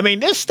 I mean,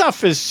 this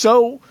stuff is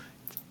so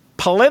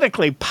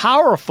politically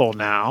powerful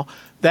now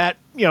that,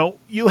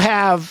 you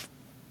have,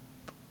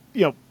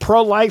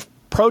 pro-life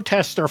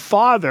protester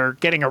father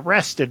getting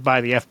arrested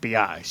by the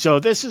FBI. So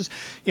this is,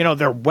 they're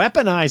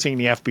weaponizing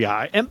the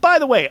FBI. And by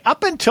the way,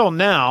 up until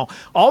now,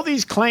 all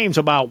these claims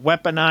about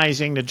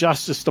weaponizing the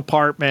Justice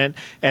Department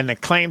and the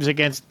claims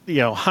against,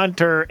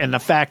 Hunter and the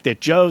fact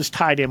that Joe's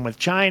tied in with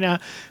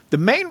China, the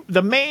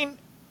main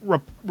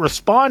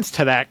response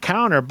to that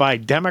counter by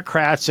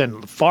Democrats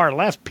and far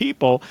left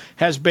people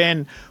has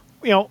been,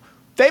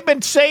 they've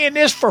been saying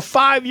this for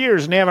 5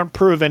 years and they haven't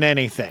proven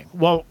anything.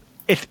 Well,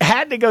 it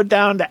had to go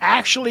down to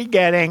actually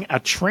getting a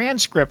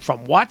transcript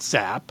from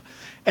WhatsApp,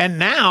 and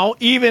now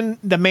even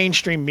the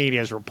mainstream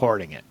media is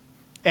reporting it.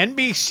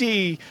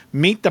 NBC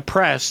Meet the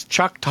Press,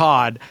 Chuck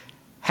Todd,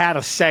 had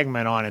a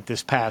segment on it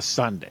this past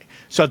Sunday.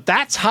 So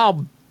that's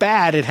how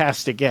bad it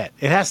has to get.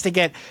 It has to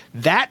get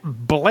that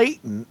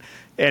blatant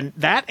and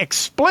that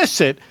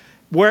explicit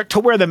where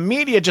the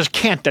media just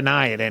can't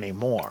deny it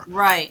anymore.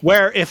 Right.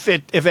 Where if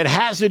it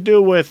has to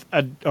do with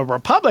a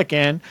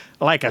Republican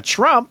like a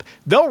Trump,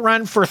 they'll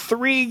run for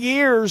 3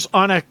 years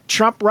on a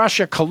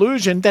Trump-Russia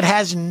collusion that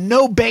has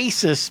no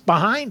basis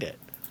behind it.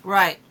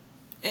 Right.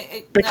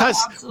 Because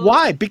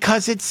why?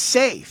 Because it's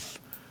safe.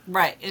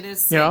 Right. It is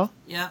safe.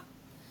 Yeah.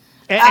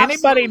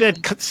 Anybody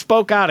that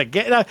spoke out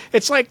again,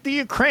 it's like the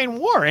Ukraine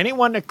war.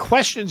 Anyone that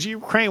questions the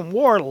Ukraine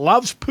war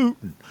loves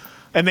Putin.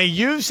 And they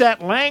use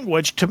that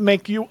language to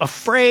make you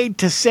afraid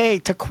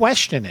to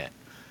question it.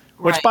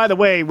 Which, by the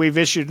way, we've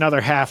issued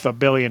another $500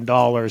 million,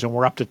 and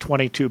we're up to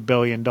 $22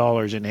 billion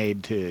in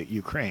aid to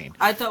Ukraine.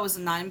 I thought it was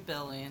 $9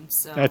 billion.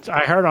 So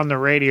I heard on the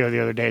radio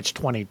the other day it's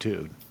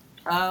 22.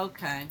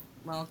 Okay.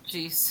 Well,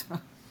 geez.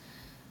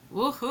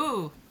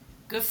 Woohoo.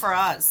 Good for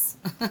us.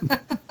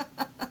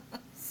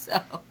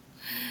 So,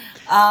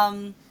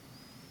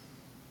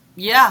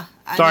 yeah.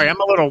 Sorry,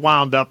 I'm a little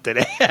wound up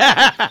today.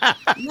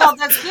 No,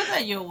 that's good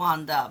that you're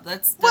wound up.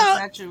 That's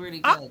actually really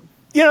good.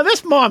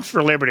 This Moms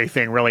for Liberty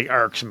thing really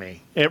irks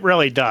me. It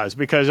really does,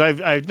 because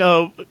I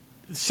know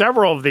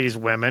several of these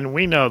women.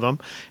 We know them,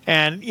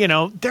 and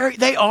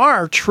they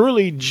are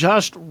truly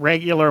just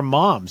regular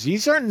moms.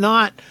 These are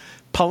not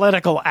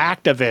political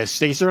activists.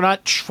 These are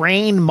not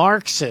trained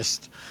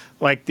Marxists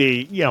like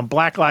the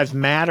Black Lives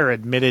Matter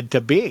admitted to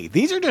be.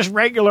 These are just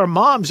regular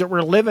moms that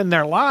were living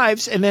their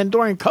lives, and then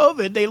during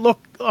COVID, they look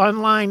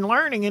online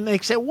learning and they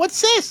say,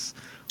 "What's this?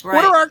 Right.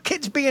 What are our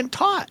kids being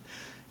taught?"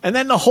 And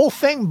then the whole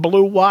thing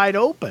blew wide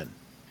open.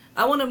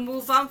 I want to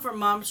move on from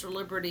Moms for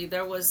Liberty.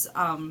 There was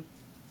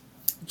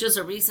just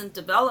a recent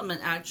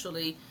development,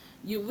 actually.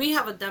 We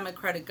have a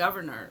Democratic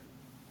governor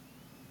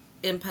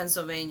in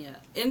Pennsylvania.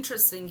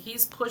 Interesting,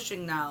 he's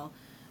pushing now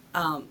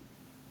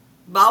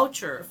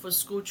voucher for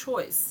school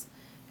choice.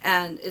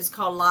 And it's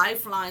called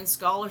Lifeline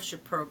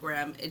Scholarship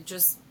Program. It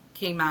just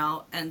came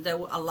out, and they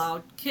will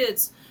allow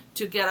kids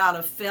to get out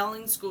of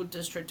failing school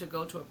district to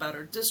go to a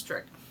better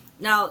district.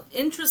 Now,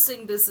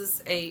 interesting, this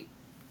is a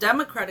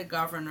Democratic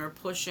governor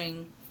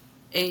pushing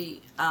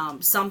a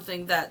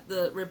something that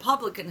the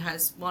Republican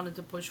has wanted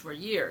to push for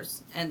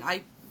years. And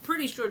I'm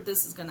pretty sure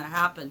this is going to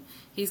happen.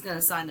 He's going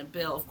to sign a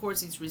bill. Of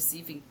course, he's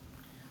receiving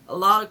a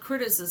lot of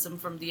criticism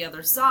from the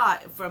other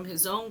side, from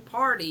his own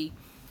party.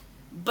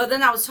 But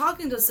then I was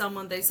talking to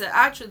someone, they said,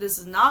 actually, this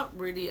is not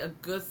really a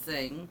good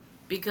thing,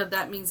 because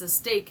that means the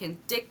state can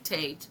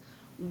dictate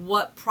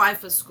what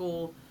private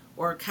school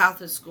or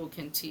Catholic school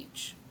can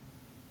teach.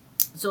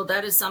 So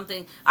that is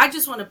something, I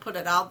just want to put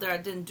it out there. I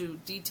didn't do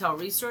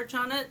detailed research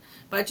on it,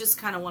 but I just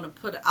kind of want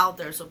to put it out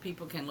there so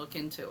people can look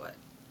into it.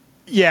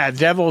 Yeah,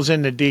 devil's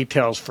in the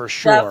details for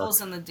sure.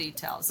 Devil's in the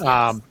details,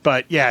 yes.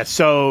 But yeah,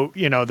 so,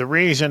 the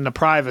reason the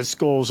private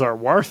schools are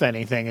worth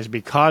anything is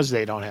because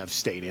they don't have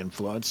state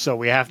influence. So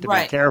we have to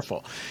be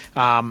careful.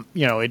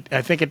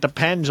 I think it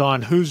depends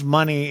on whose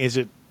money is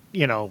it,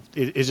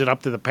 is it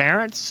up to the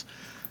parents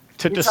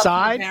to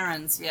decide? Up to the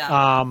parents,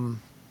 yeah.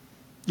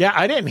 Yeah,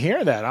 I didn't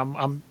hear that.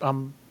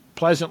 I'm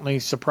pleasantly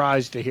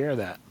surprised to hear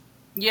that.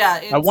 Yeah.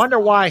 I wonder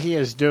why he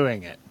is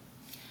doing it.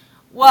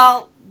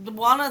 Well,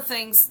 one of the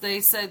things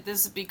they said,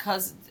 this is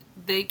because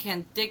they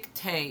can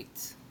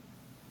dictate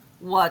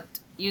what,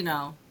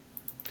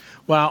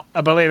 Well,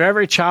 I believe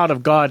every child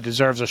of God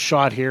deserves a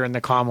shot here in the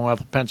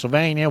Commonwealth of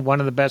Pennsylvania. One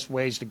of the best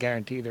ways to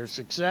guarantee their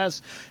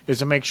success is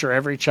to make sure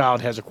every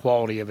child has a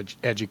quality of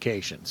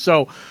education.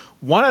 So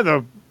one of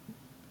the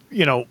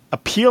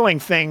appealing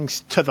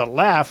things to the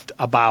left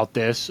about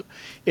this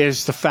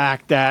is the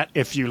fact that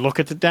if you look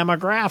at the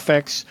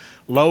demographics,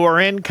 lower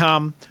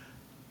income,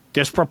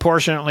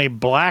 disproportionately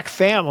black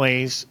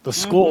families, the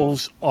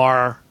schools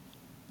are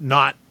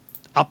not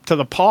up to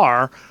the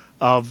par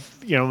of,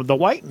 the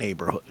white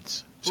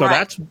neighborhoods. So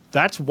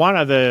that's one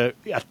of the,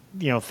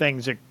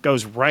 things that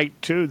goes right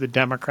to the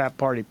Democrat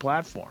Party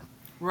platform.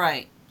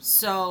 Right.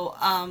 So,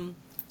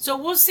 so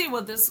we'll see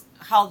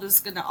how this is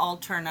going to all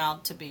turn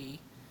out to be.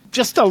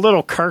 Just a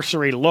little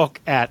cursory look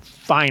at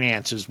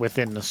finances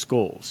within the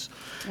schools.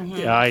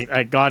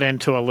 I got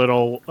into a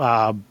little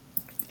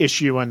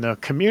issue in the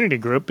community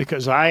group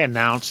because I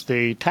announced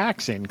the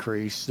tax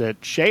increase that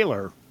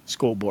Shaler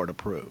School Board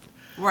approved.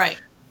 Right.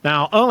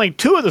 Now, only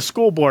 2 of the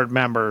school board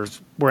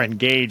members were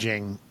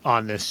engaging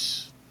on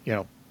this,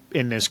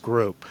 in this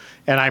group.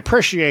 And I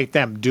appreciate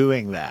them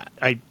doing that.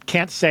 I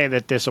can't say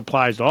that this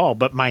applies to all,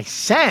 but my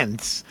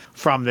sense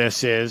from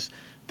this is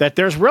that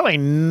there's really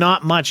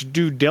not much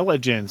due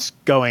diligence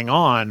going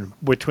on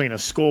between a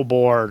school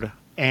board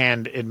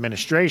and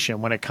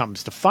administration when it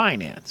comes to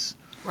finance.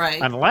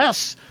 Right.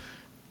 Unless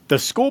the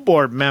school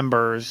board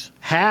members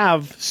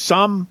have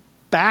some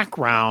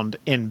background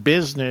in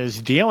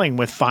business dealing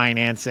with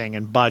financing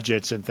and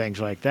budgets and things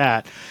like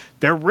that,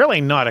 they're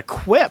really not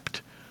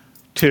equipped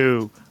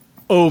to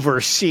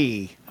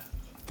oversee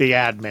the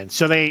admin.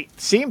 So they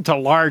seem to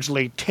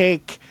largely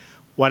take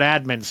what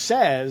admin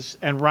says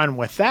and run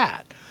with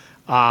that.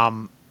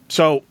 But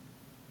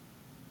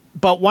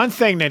one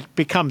thing that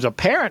becomes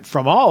apparent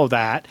from all of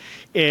that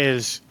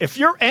is if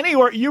you're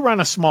anywhere, you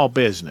run a small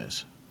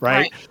business,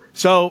 right?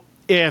 So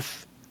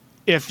if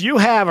you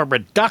have a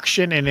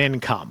reduction in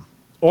income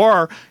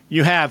or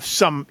you have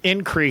some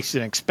increase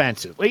in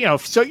expenses,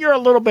 so you're a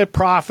little bit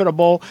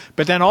profitable,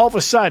 but then all of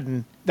a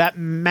sudden that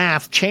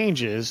math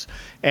changes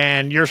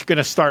and you're going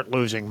to start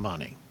losing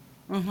money.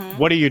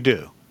 What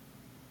do?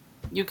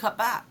 You cut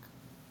back.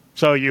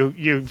 So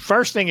you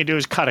first thing you do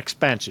is cut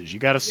expenses. You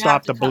got to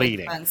stop the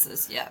bleeding.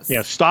 Expenses, yes.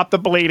 Yeah, stop the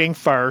bleeding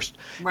first,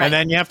 and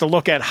then you have to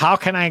look at how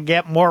can I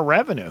get more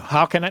revenue?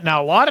 How can it?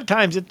 Now a lot of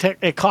times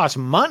it costs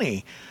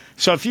money.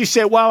 So if you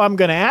say, well, I'm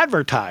going to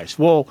advertise,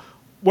 well,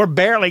 we're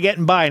barely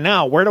getting by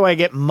now. Where do I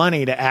get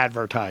money to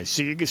advertise?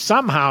 So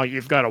somehow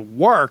you've got to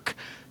work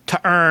to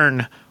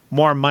earn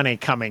more money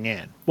coming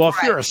in. Well, if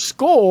you're a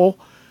school,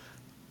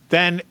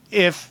 then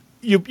if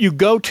you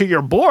go to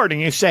your board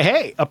and you say,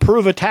 hey,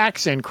 approve a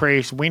tax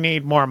increase, we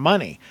need more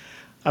money.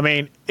 I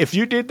mean, if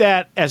you did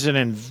that as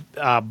an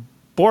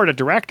board of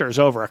directors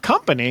over a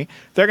company,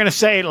 they're going to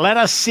say, let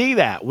us see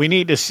that. We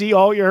need to see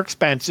all your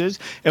expenses,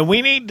 and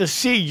we need to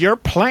see your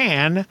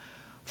plan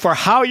for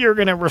how you're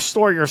going to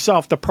restore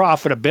yourself to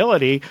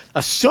profitability,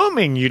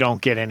 assuming you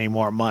don't get any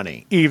more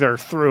money, either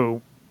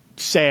through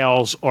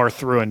sales or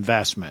through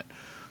investment.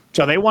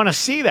 So they want to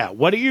see that.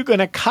 What are you going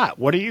to cut?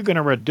 What are you going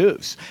to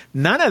reduce?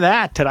 None of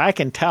that I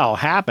can tell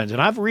happens.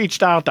 And I've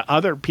reached out to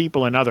other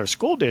people in other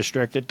school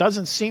districts. It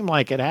doesn't seem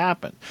like it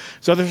happened.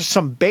 So there's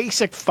some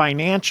basic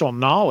financial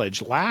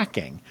knowledge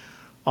lacking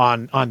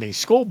on these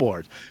school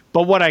boards.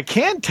 But what I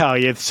can tell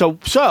you,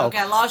 okay,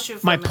 I lost you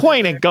for my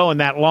point in going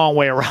that long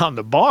way around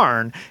the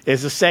barn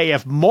is to say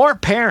if more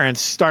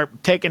parents start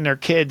taking their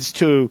kids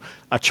to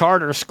a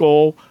charter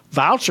school,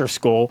 voucher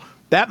school,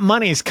 that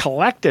money is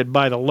collected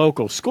by the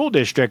local school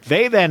district.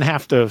 They then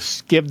have to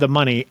give the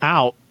money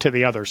out to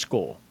the other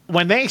school.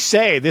 When they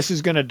say this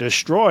is going to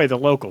destroy the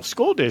local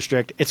school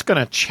district, it's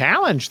going to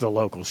challenge the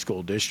local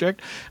school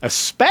district,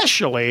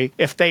 especially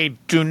if they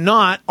do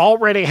not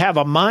already have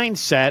a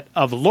mindset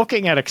of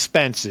looking at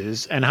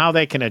expenses and how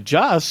they can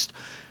adjust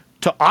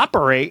to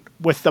operate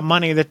with the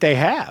money that they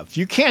have.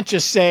 You can't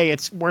just say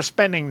we're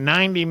spending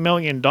 $90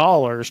 million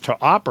to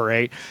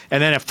operate,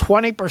 and then if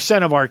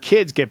 20% of our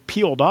kids get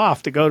peeled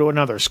off to go to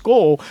another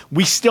school,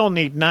 we still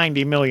need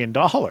 $90 million.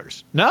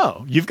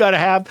 No, you've got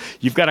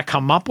to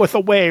come up with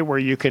a way where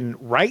you can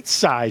right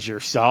size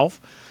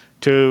yourself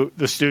to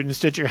the students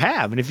that you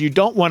have. And if you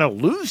don't want to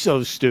lose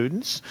those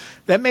students,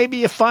 then maybe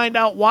you find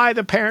out why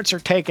the parents are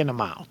taking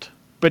them out.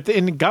 But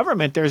in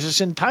government, there's this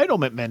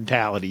entitlement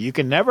mentality. You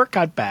can never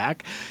cut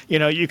back.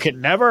 You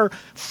can never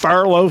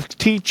furlough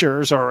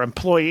teachers or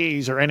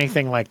employees or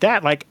anything like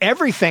that. Like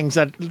everything's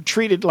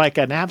treated like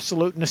an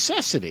absolute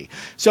necessity.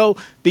 So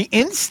the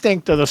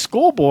instinct of the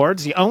school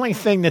boards, the only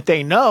thing that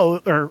they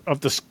know, or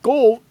of the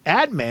school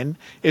admin,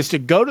 is to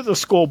go to the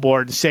school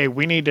board and say,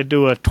 we need to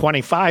do a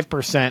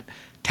 25%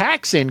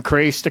 tax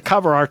increase to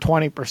cover our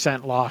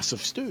 20% loss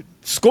of students.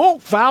 School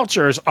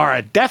vouchers are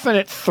a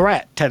definite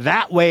threat to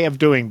that way of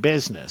doing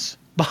business,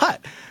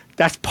 but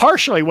that's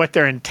partially what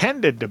they're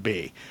intended to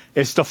be,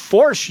 is to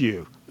force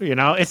you.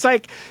 It's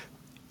like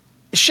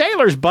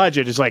Shaler's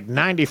budget is like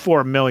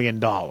 $94 million.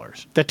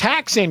 The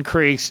tax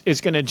increase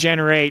is going to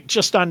generate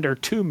just under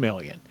 $2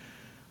 million.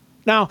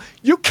 Now,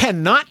 you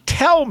cannot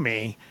tell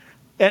me,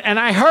 and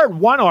I heard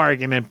one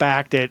argument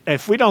back that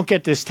if we don't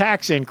get this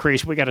tax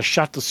increase, we got to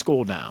shut the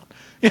school down.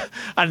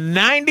 A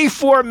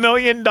 $94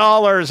 million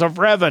of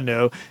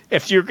revenue.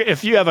 If you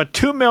have a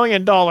 $2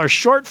 million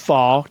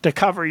shortfall to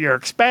cover your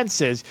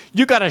expenses,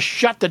 you got to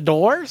shut the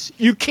doors.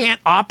 You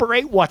can't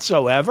operate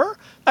whatsoever.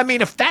 I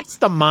mean, if that's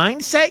the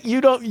mindset,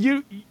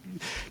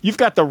 you've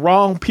got the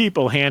wrong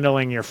people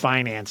handling your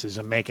finances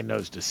and making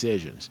those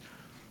decisions.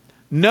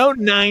 No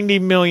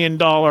 $90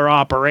 million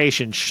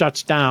operation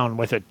shuts down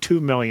with a $2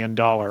 million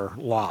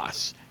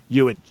loss.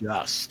 You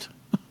adjust.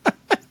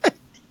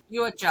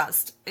 You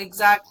adjust.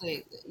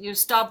 Exactly. You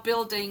stop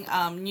building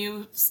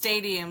new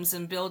stadiums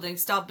and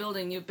stop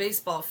building new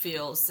baseball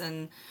fields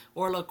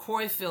or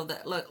LaCroix field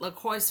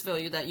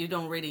that you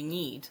don't really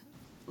need.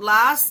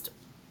 Last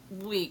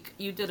week,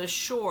 you did a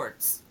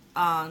shorts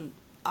on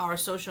our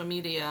social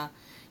media.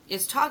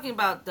 It's talking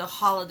about the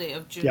holiday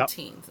of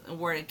Juneteenth and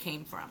where it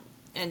came from.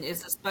 And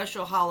it's a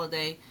special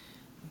holiday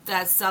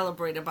that's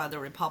celebrated by the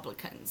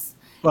Republicans.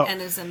 Well,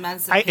 and it's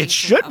emancipation. It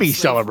should be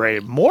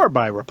celebrated more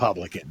by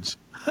Republicans.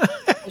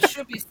 It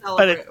should be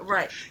celebrated,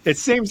 right. It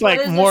seems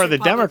like more of the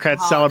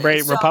Democrats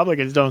celebrate,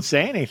 Republicans don't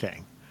say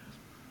anything.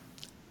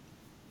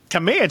 To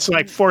me, it's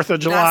like 4th of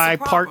July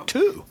Part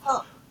 2.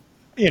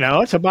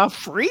 Well, it's about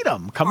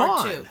freedom. Come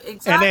on. Part 2,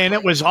 exactly. And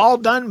it was all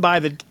done by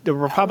the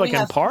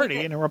Republican Party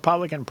and the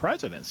Republican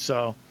president.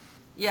 So,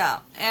 yeah,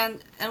 and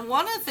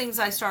one of the things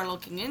I started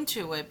looking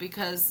into it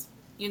because,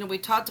 we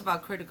talked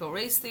about critical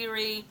race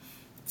theory,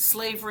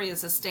 slavery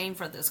is a stain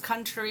for this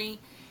country.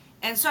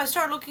 And so I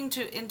started looking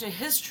into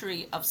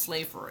history of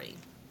slavery,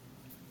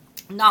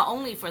 not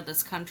only for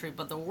this country,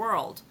 but the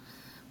world.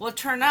 Well, it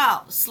turned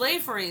out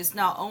slavery is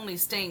not only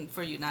stain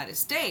for the United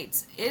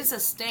States, it's a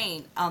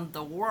stain on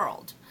the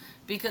world.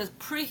 Because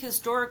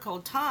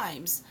prehistorical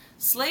times,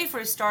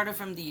 slavery started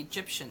from the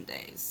Egyptian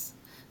days.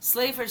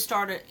 Slavery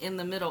started in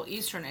the Middle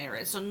Eastern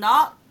area. So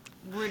not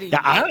really.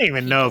 Yeah, I don't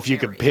even know if you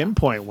could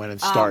pinpoint when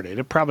it started.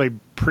 It probably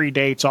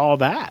predates all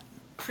that.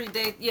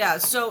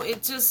 So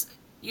it just...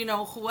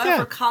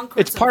 whoever conquers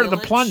it's part of the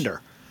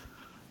plunder.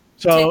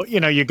 So,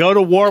 you go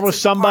to war with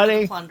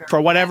somebody for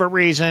whatever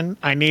reason.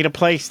 I need a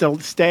place to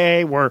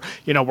stay. We're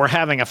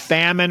having a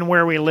famine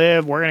where we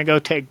live. We're going to go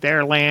take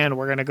their land.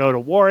 We're going to go to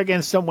war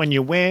against them. When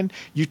you win,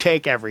 you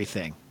take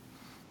everything.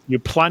 You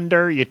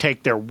plunder. You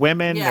take their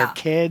women, their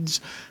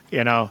kids.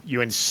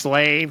 You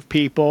enslave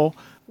people.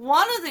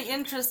 One of the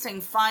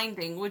interesting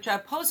findings, which I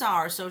post on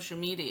our social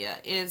media,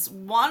 is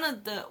one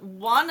of the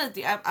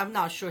I'm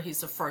not sure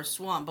he's the first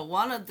one, but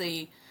one of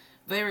the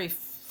very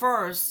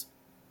first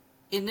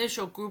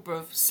initial group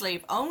of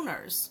slave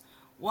owners,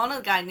 one of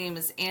the guy named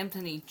is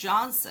Anthony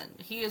Johnson.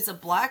 He is a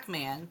black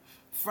man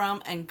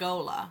from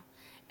Angola.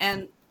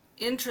 And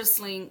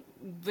interestingly,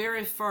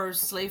 very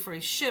first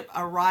slavery ship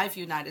arrived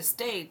United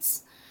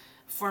States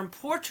from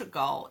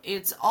Portugal.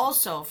 It's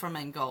also from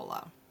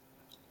Angola.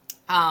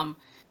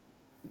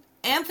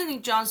 Anthony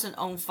Johnson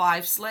owned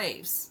 5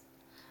 slaves.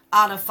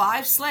 Out of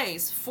 5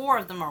 slaves, 4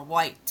 of them are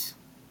white.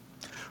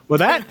 Well,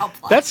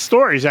 that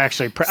story is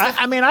actually.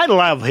 I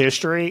love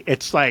history.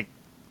 It's like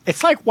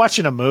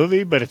watching a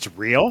movie, but it's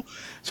real.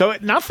 So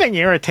nothing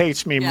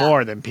irritates me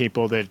more than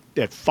people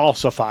that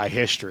falsify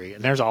history,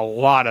 and there's a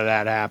lot of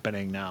that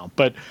happening now.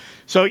 But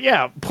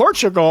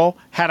Portugal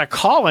had a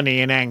colony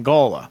in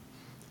Angola.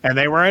 And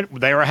they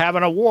were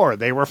having a war.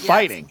 They were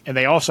fighting. Yes. And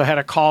they also had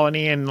a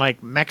colony in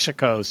like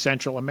Mexico,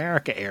 Central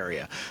America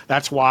area.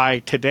 That's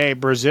why today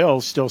Brazil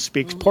still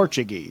speaks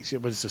Portuguese.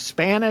 It was the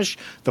Spanish,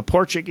 the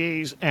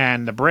Portuguese,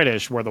 and the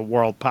British were the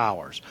world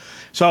powers.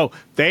 So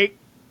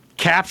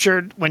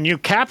when you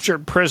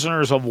captured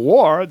prisoners of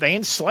war, they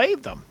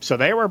enslaved them. So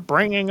they were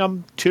bringing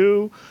them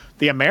to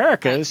the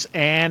Americas.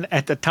 And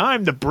at the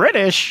time, the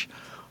British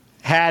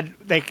I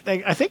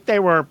think they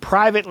were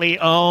privately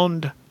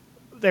owned.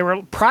 They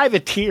were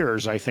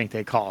privateers, I think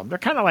they call them. They're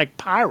kind of like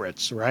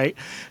pirates, right?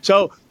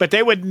 So, but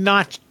they would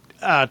not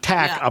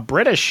attack a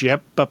British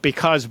ship, but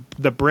because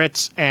the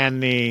Brits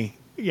and the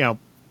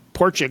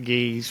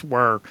Portuguese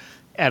were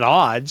at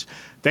odds,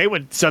 they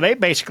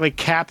basically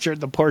captured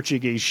the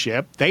Portuguese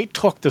ship. They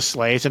took the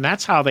slaves, and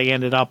that's how they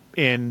ended up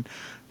in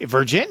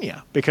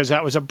Virginia, because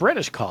that was a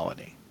British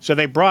colony. So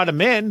they brought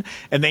them in,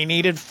 and they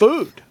needed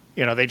food.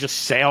 They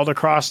just sailed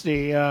across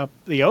the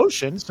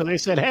ocean. So they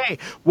said, "Hey,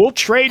 we'll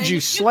trade And you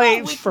if you go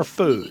on slaves for Wikipedia,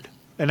 food,"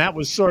 and that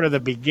was sort of the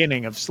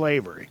beginning of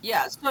slavery.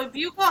 yeah. So if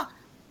you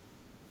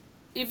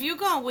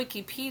go on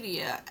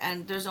Wikipedia,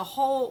 and there's a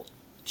whole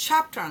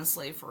chapter on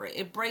slavery,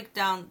 it breaks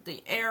down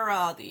the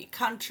era, the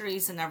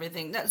countries, and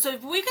everything. So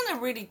if we're gonna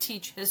really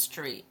teach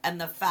history and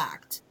the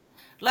fact,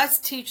 let's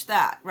teach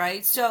that,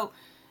 right? So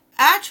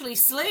actually,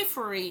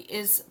 slavery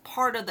is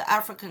part of the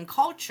African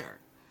culture.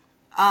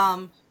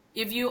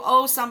 If you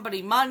owe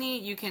somebody money,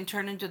 you can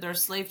turn into their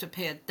slave to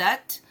pay a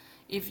debt.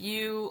 If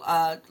you,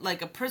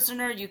 like a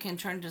prisoner, you can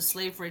turn to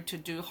slavery to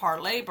do hard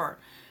labor.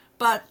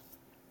 But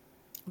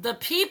the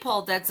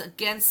people that's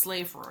against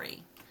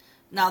slavery,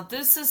 now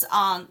this is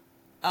on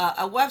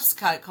a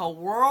website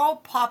called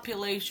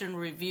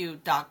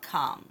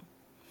worldpopulationreview.com.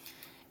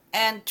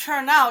 And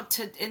turn out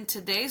in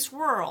today's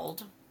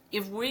world,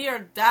 if we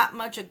are that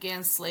much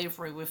against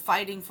slavery, we're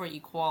fighting for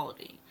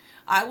equality.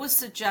 I would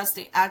suggest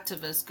the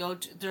activists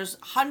there's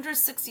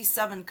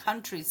 167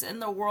 countries in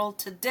the world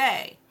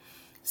today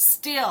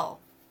still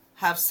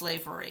have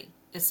slavery.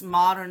 It's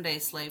modern day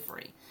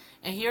slavery.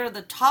 And here are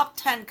the top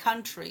 10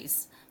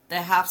 countries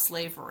that have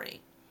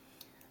slavery.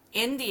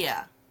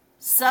 India,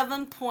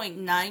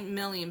 7.9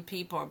 million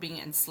people are being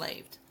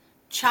enslaved.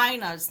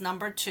 China is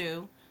number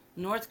 2.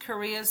 North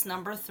Korea is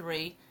number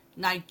 3.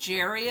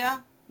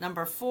 Nigeria,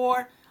 number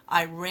 4.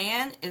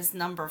 Iran is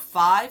number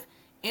 5.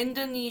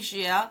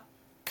 Indonesia,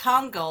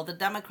 Congo, the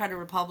Democratic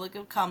Republic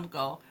of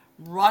Congo,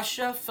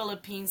 Russia,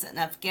 Philippines, and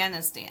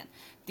Afghanistan.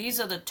 These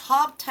are the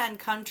top 10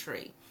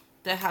 countries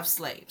that have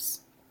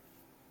slaves.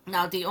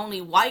 Now, the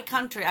only white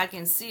country I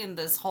can see in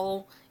this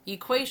whole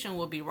equation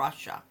would be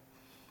Russia.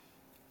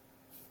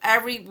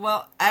 All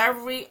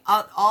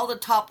the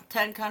top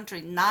 10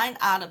 countries, 9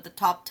 out of the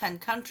top 10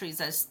 countries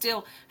that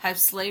still have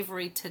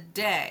slavery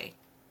today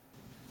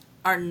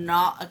are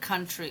not a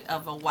country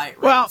of a white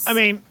race. Well, I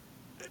mean,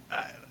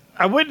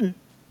 I wouldn't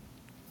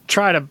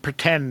try to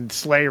pretend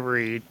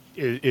slavery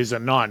is a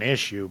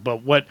non-issue,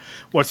 but what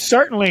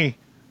certainly...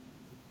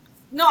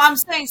 No, I'm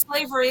saying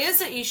slavery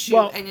is an issue,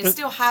 Well, and it's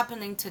still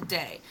happening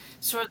today.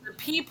 So the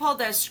people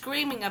that are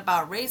screaming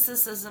about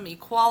racism,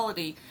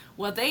 equality,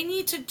 what they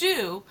need to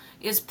do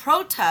is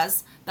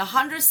protest the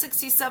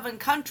 167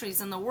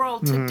 countries in the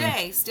world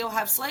today still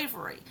have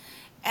slavery.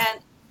 And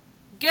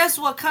guess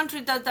what country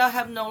that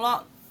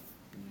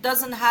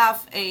doesn't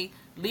have a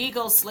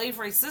legal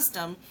slavery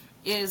system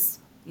is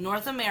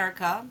North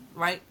America,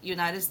 right?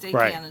 United States,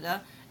 Right.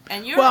 Canada,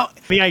 and Europe. Well,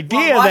 the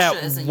idea Russia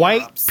that is in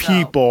white Europe, so-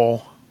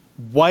 people,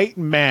 white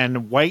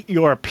men, white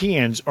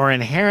Europeans are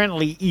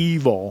inherently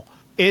evil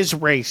is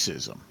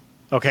racism.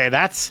 Okay,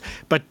 that's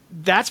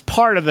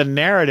part of the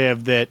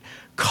narrative that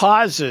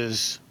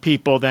causes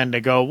people then to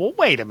go, well,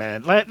 wait a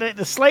minute,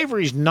 the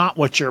slavery is not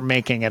what you're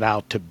making it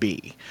out to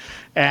be.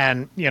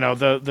 And,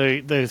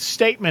 the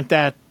statement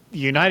that the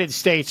United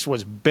States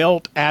was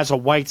built as a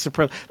white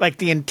supremacy, like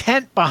the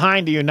intent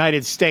behind the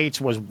United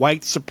States was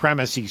white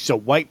supremacy so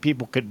white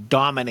people could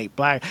dominate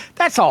black.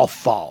 That's all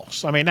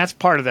false. I mean, that's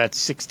part of that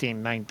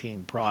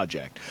 1619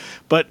 project.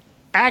 But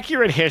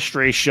accurate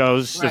history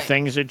shows the Right.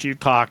 things that you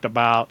talked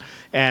about.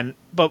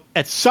 But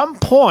at some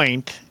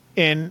point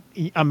in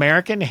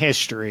American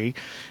history,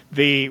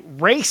 the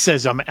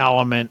racism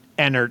element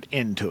entered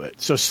into it.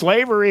 So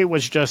slavery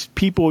was just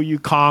people you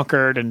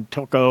conquered and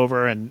took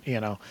over and,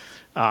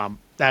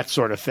 that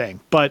sort of thing.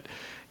 But,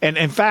 and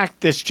in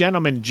fact, this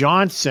gentleman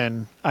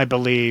Johnson, I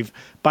believe,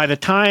 by the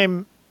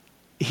time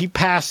he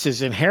passed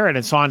his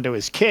inheritance on to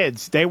his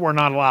kids, they were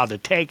not allowed to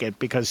take it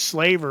because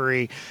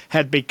slavery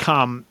had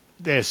become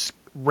this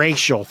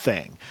racial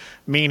thing,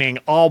 meaning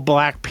all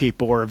black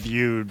people were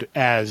viewed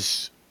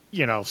as,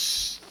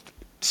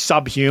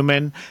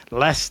 subhuman,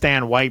 less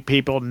than white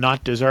people,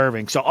 not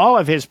deserving. So all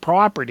of his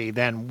property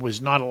then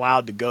was not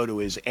allowed to go to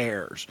his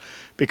heirs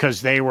because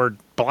they were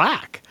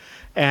black.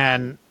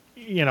 And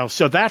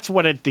so that's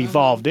what it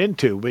devolved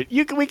into. But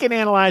we can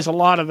analyze a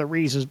lot of the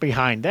reasons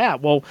behind that.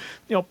 Well,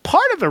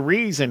 part of the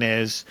reason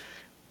is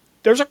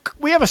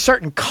we have a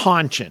certain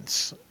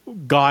conscience,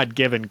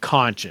 God-given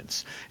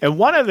conscience. And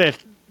one of the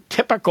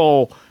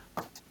typical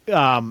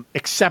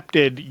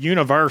accepted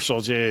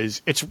universals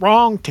is it's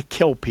wrong to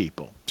kill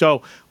people.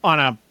 So on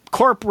a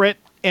corporate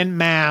en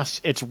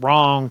masse, it's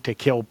wrong to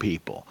kill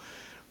people.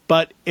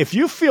 But if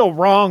you feel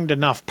wronged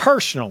enough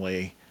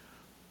personally,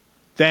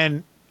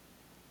 then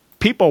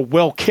people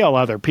will kill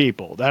other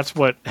people. That's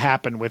what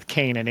happened with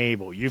Cain and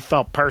Abel. You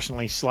felt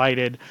personally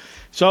slighted.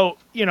 So,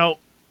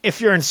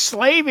 if you're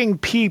enslaving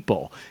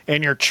people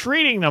and you're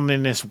treating them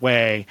in this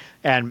way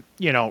and,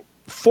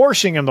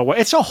 forcing them the way,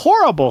 it's a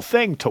horrible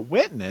thing to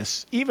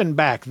witness, even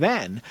back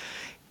then.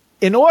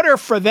 In order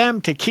for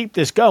them to keep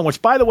this going,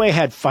 which, by the way,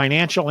 had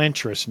financial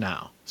interests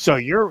now. So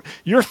you're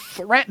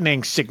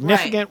threatening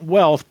significant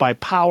wealth by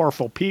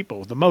powerful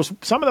people.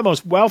 Some of the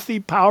most wealthy,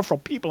 powerful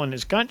people in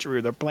this country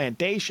are the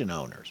plantation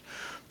owners.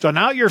 So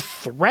now you're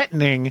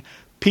threatening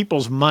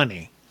people's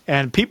money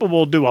and people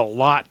will do a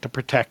lot to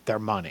protect their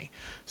money.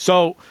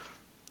 So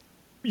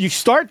you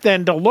start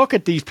then to look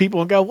at these people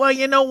and go, well,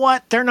 you know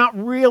what? They're not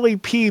really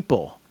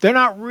people. They're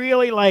not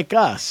really like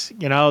us.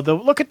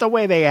 Look at the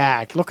way they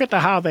act. Look at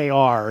how they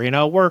are.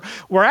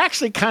 We're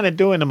actually kind of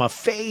doing them a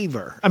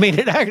favor. I mean,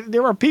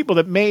 there were people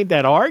that made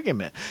that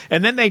argument.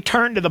 And then they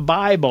turn to the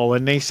Bible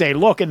and they say,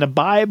 look, in the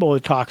Bible,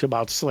 it talks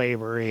about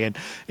slavery. And,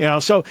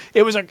 so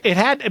it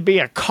had to be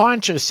a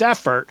conscious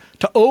effort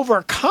to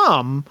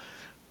overcome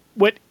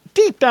what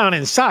deep down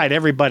inside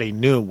everybody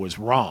knew was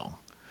wrong.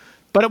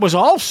 But it was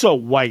also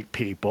white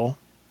people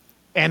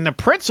and the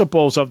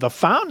principles of the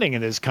founding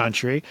of this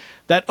country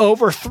that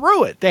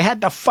overthrew it. They had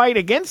to fight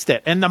against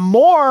it. And the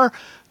more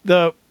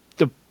the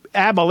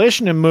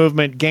abolition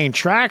movement gained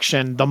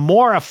traction, the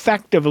more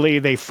effectively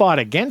they fought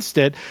against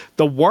it,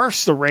 the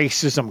worse the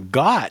racism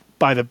got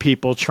by the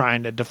people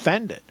trying to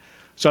defend it.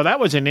 So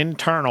that was an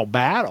internal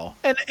battle.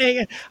 And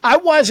I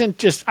wasn't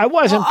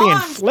being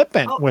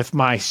flippant with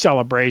my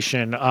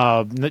celebration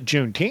of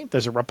Juneteenth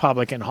as a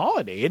Republican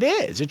holiday. It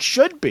is. It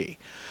should be.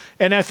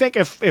 And I think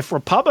if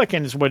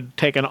Republicans would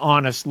take an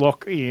honest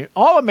look,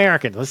 all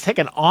Americans, let's take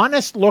an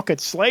honest look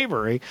at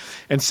slavery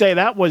and say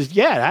that was,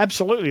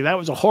 absolutely, that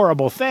was a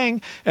horrible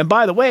thing. And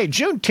by the way,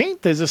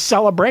 Juneteenth is a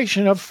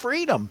celebration of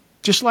freedom,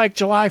 just like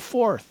July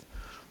 4th.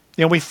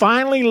 We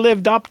finally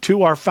lived up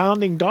to our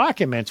founding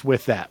documents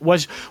with that.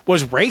 Was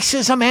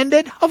racism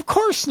ended? Of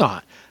course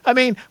not. I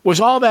mean, was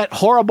all that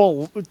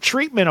horrible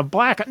treatment of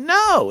black?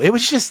 No, it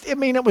was just, it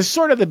was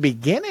sort of the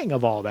beginning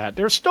of all that.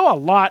 There's still a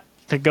lot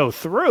to go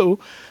through,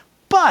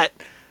 but,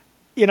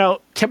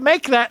 to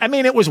make that,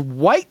 it was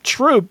white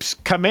troops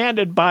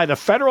commanded by the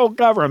federal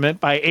government,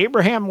 by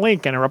Abraham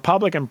Lincoln, a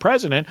Republican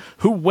president,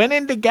 who went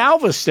into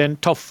Galveston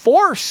to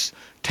force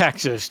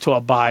Texas to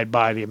abide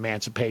by the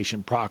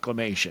Emancipation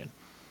Proclamation.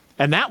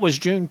 And that was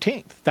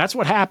Juneteenth. That's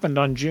what happened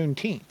on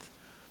Juneteenth.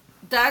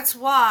 That's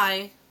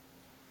why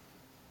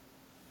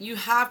you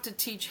have to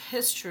teach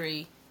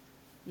history,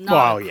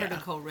 not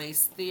critical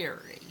race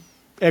theory.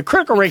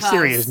 Critical race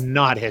theory is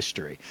not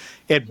history.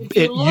 It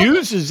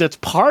it's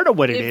part of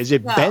what it is.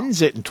 It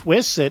bends it and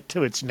twists it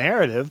to its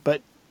narrative.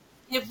 But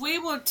if we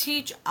will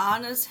teach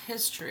honest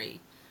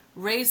history,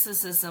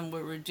 racism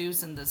will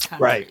reduce in this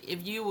country. Right.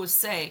 If you will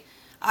say,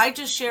 I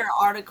just shared an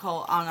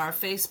article on our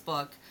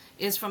Facebook.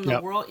 Is from the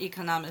World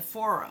Economic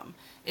Forum.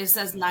 It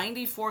says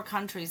 94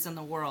 countries in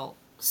the world,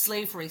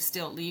 slavery is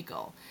still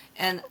legal.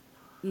 And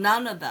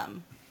none of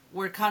them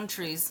were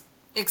countries,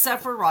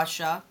 except for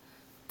Russia,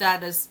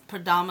 that is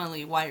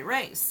predominantly white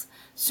race.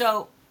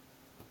 So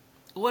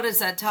what does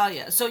that tell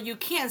you? So you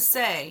can't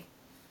say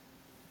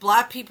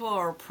black people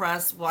are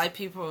oppressed, white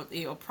people are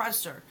the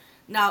oppressor.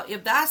 Now,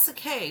 if that's the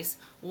case,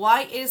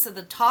 why is it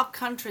the top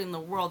country in the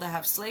world that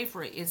have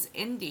slavery is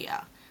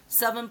India?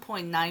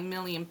 7.9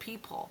 million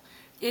people.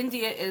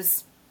 India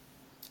is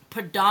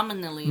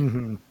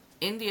predominantly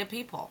India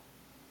people.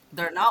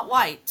 They're not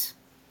white,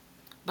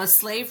 but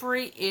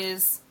slavery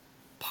is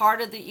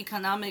part of the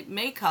economic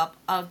makeup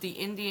of the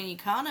Indian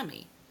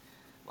economy.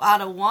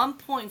 Out of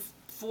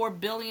 1.4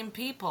 billion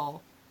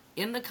people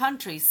in the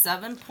country,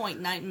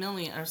 7.9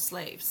 million are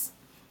slaves,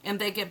 and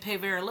they get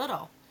paid very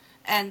little.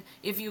 And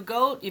if you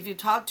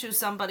talk to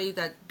somebody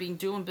that's been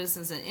doing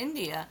business in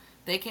India,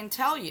 they can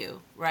tell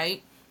you,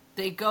 right?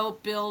 They go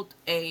build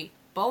a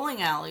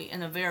bowling alley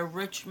in a very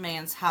rich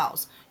man's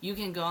house. You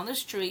can go on the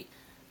street,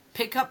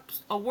 pick up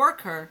a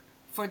worker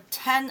for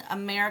 10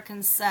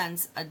 American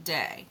cents a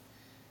day.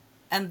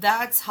 And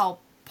that's how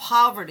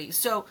poverty.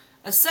 So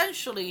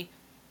essentially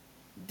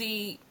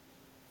the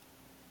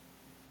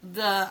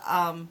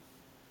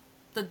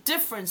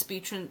difference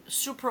between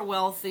super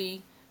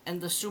wealthy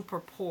and the super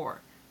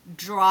poor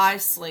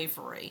drives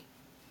slavery.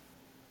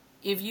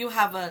 If you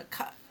have a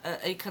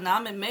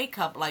economic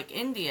makeup like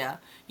India,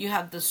 you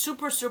have the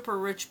super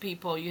rich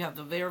people, you have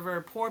the very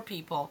very poor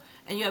people,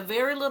 and you have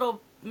very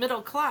little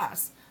middle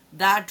class.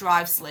 That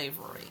drives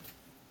slavery.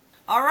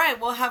 All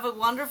right, we'll have a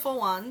wonderful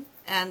one,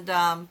 and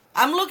I'm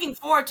looking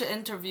forward to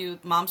interview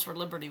Moms for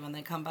Liberty when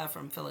they come back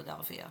from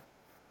Philadelphia.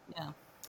 Yeah.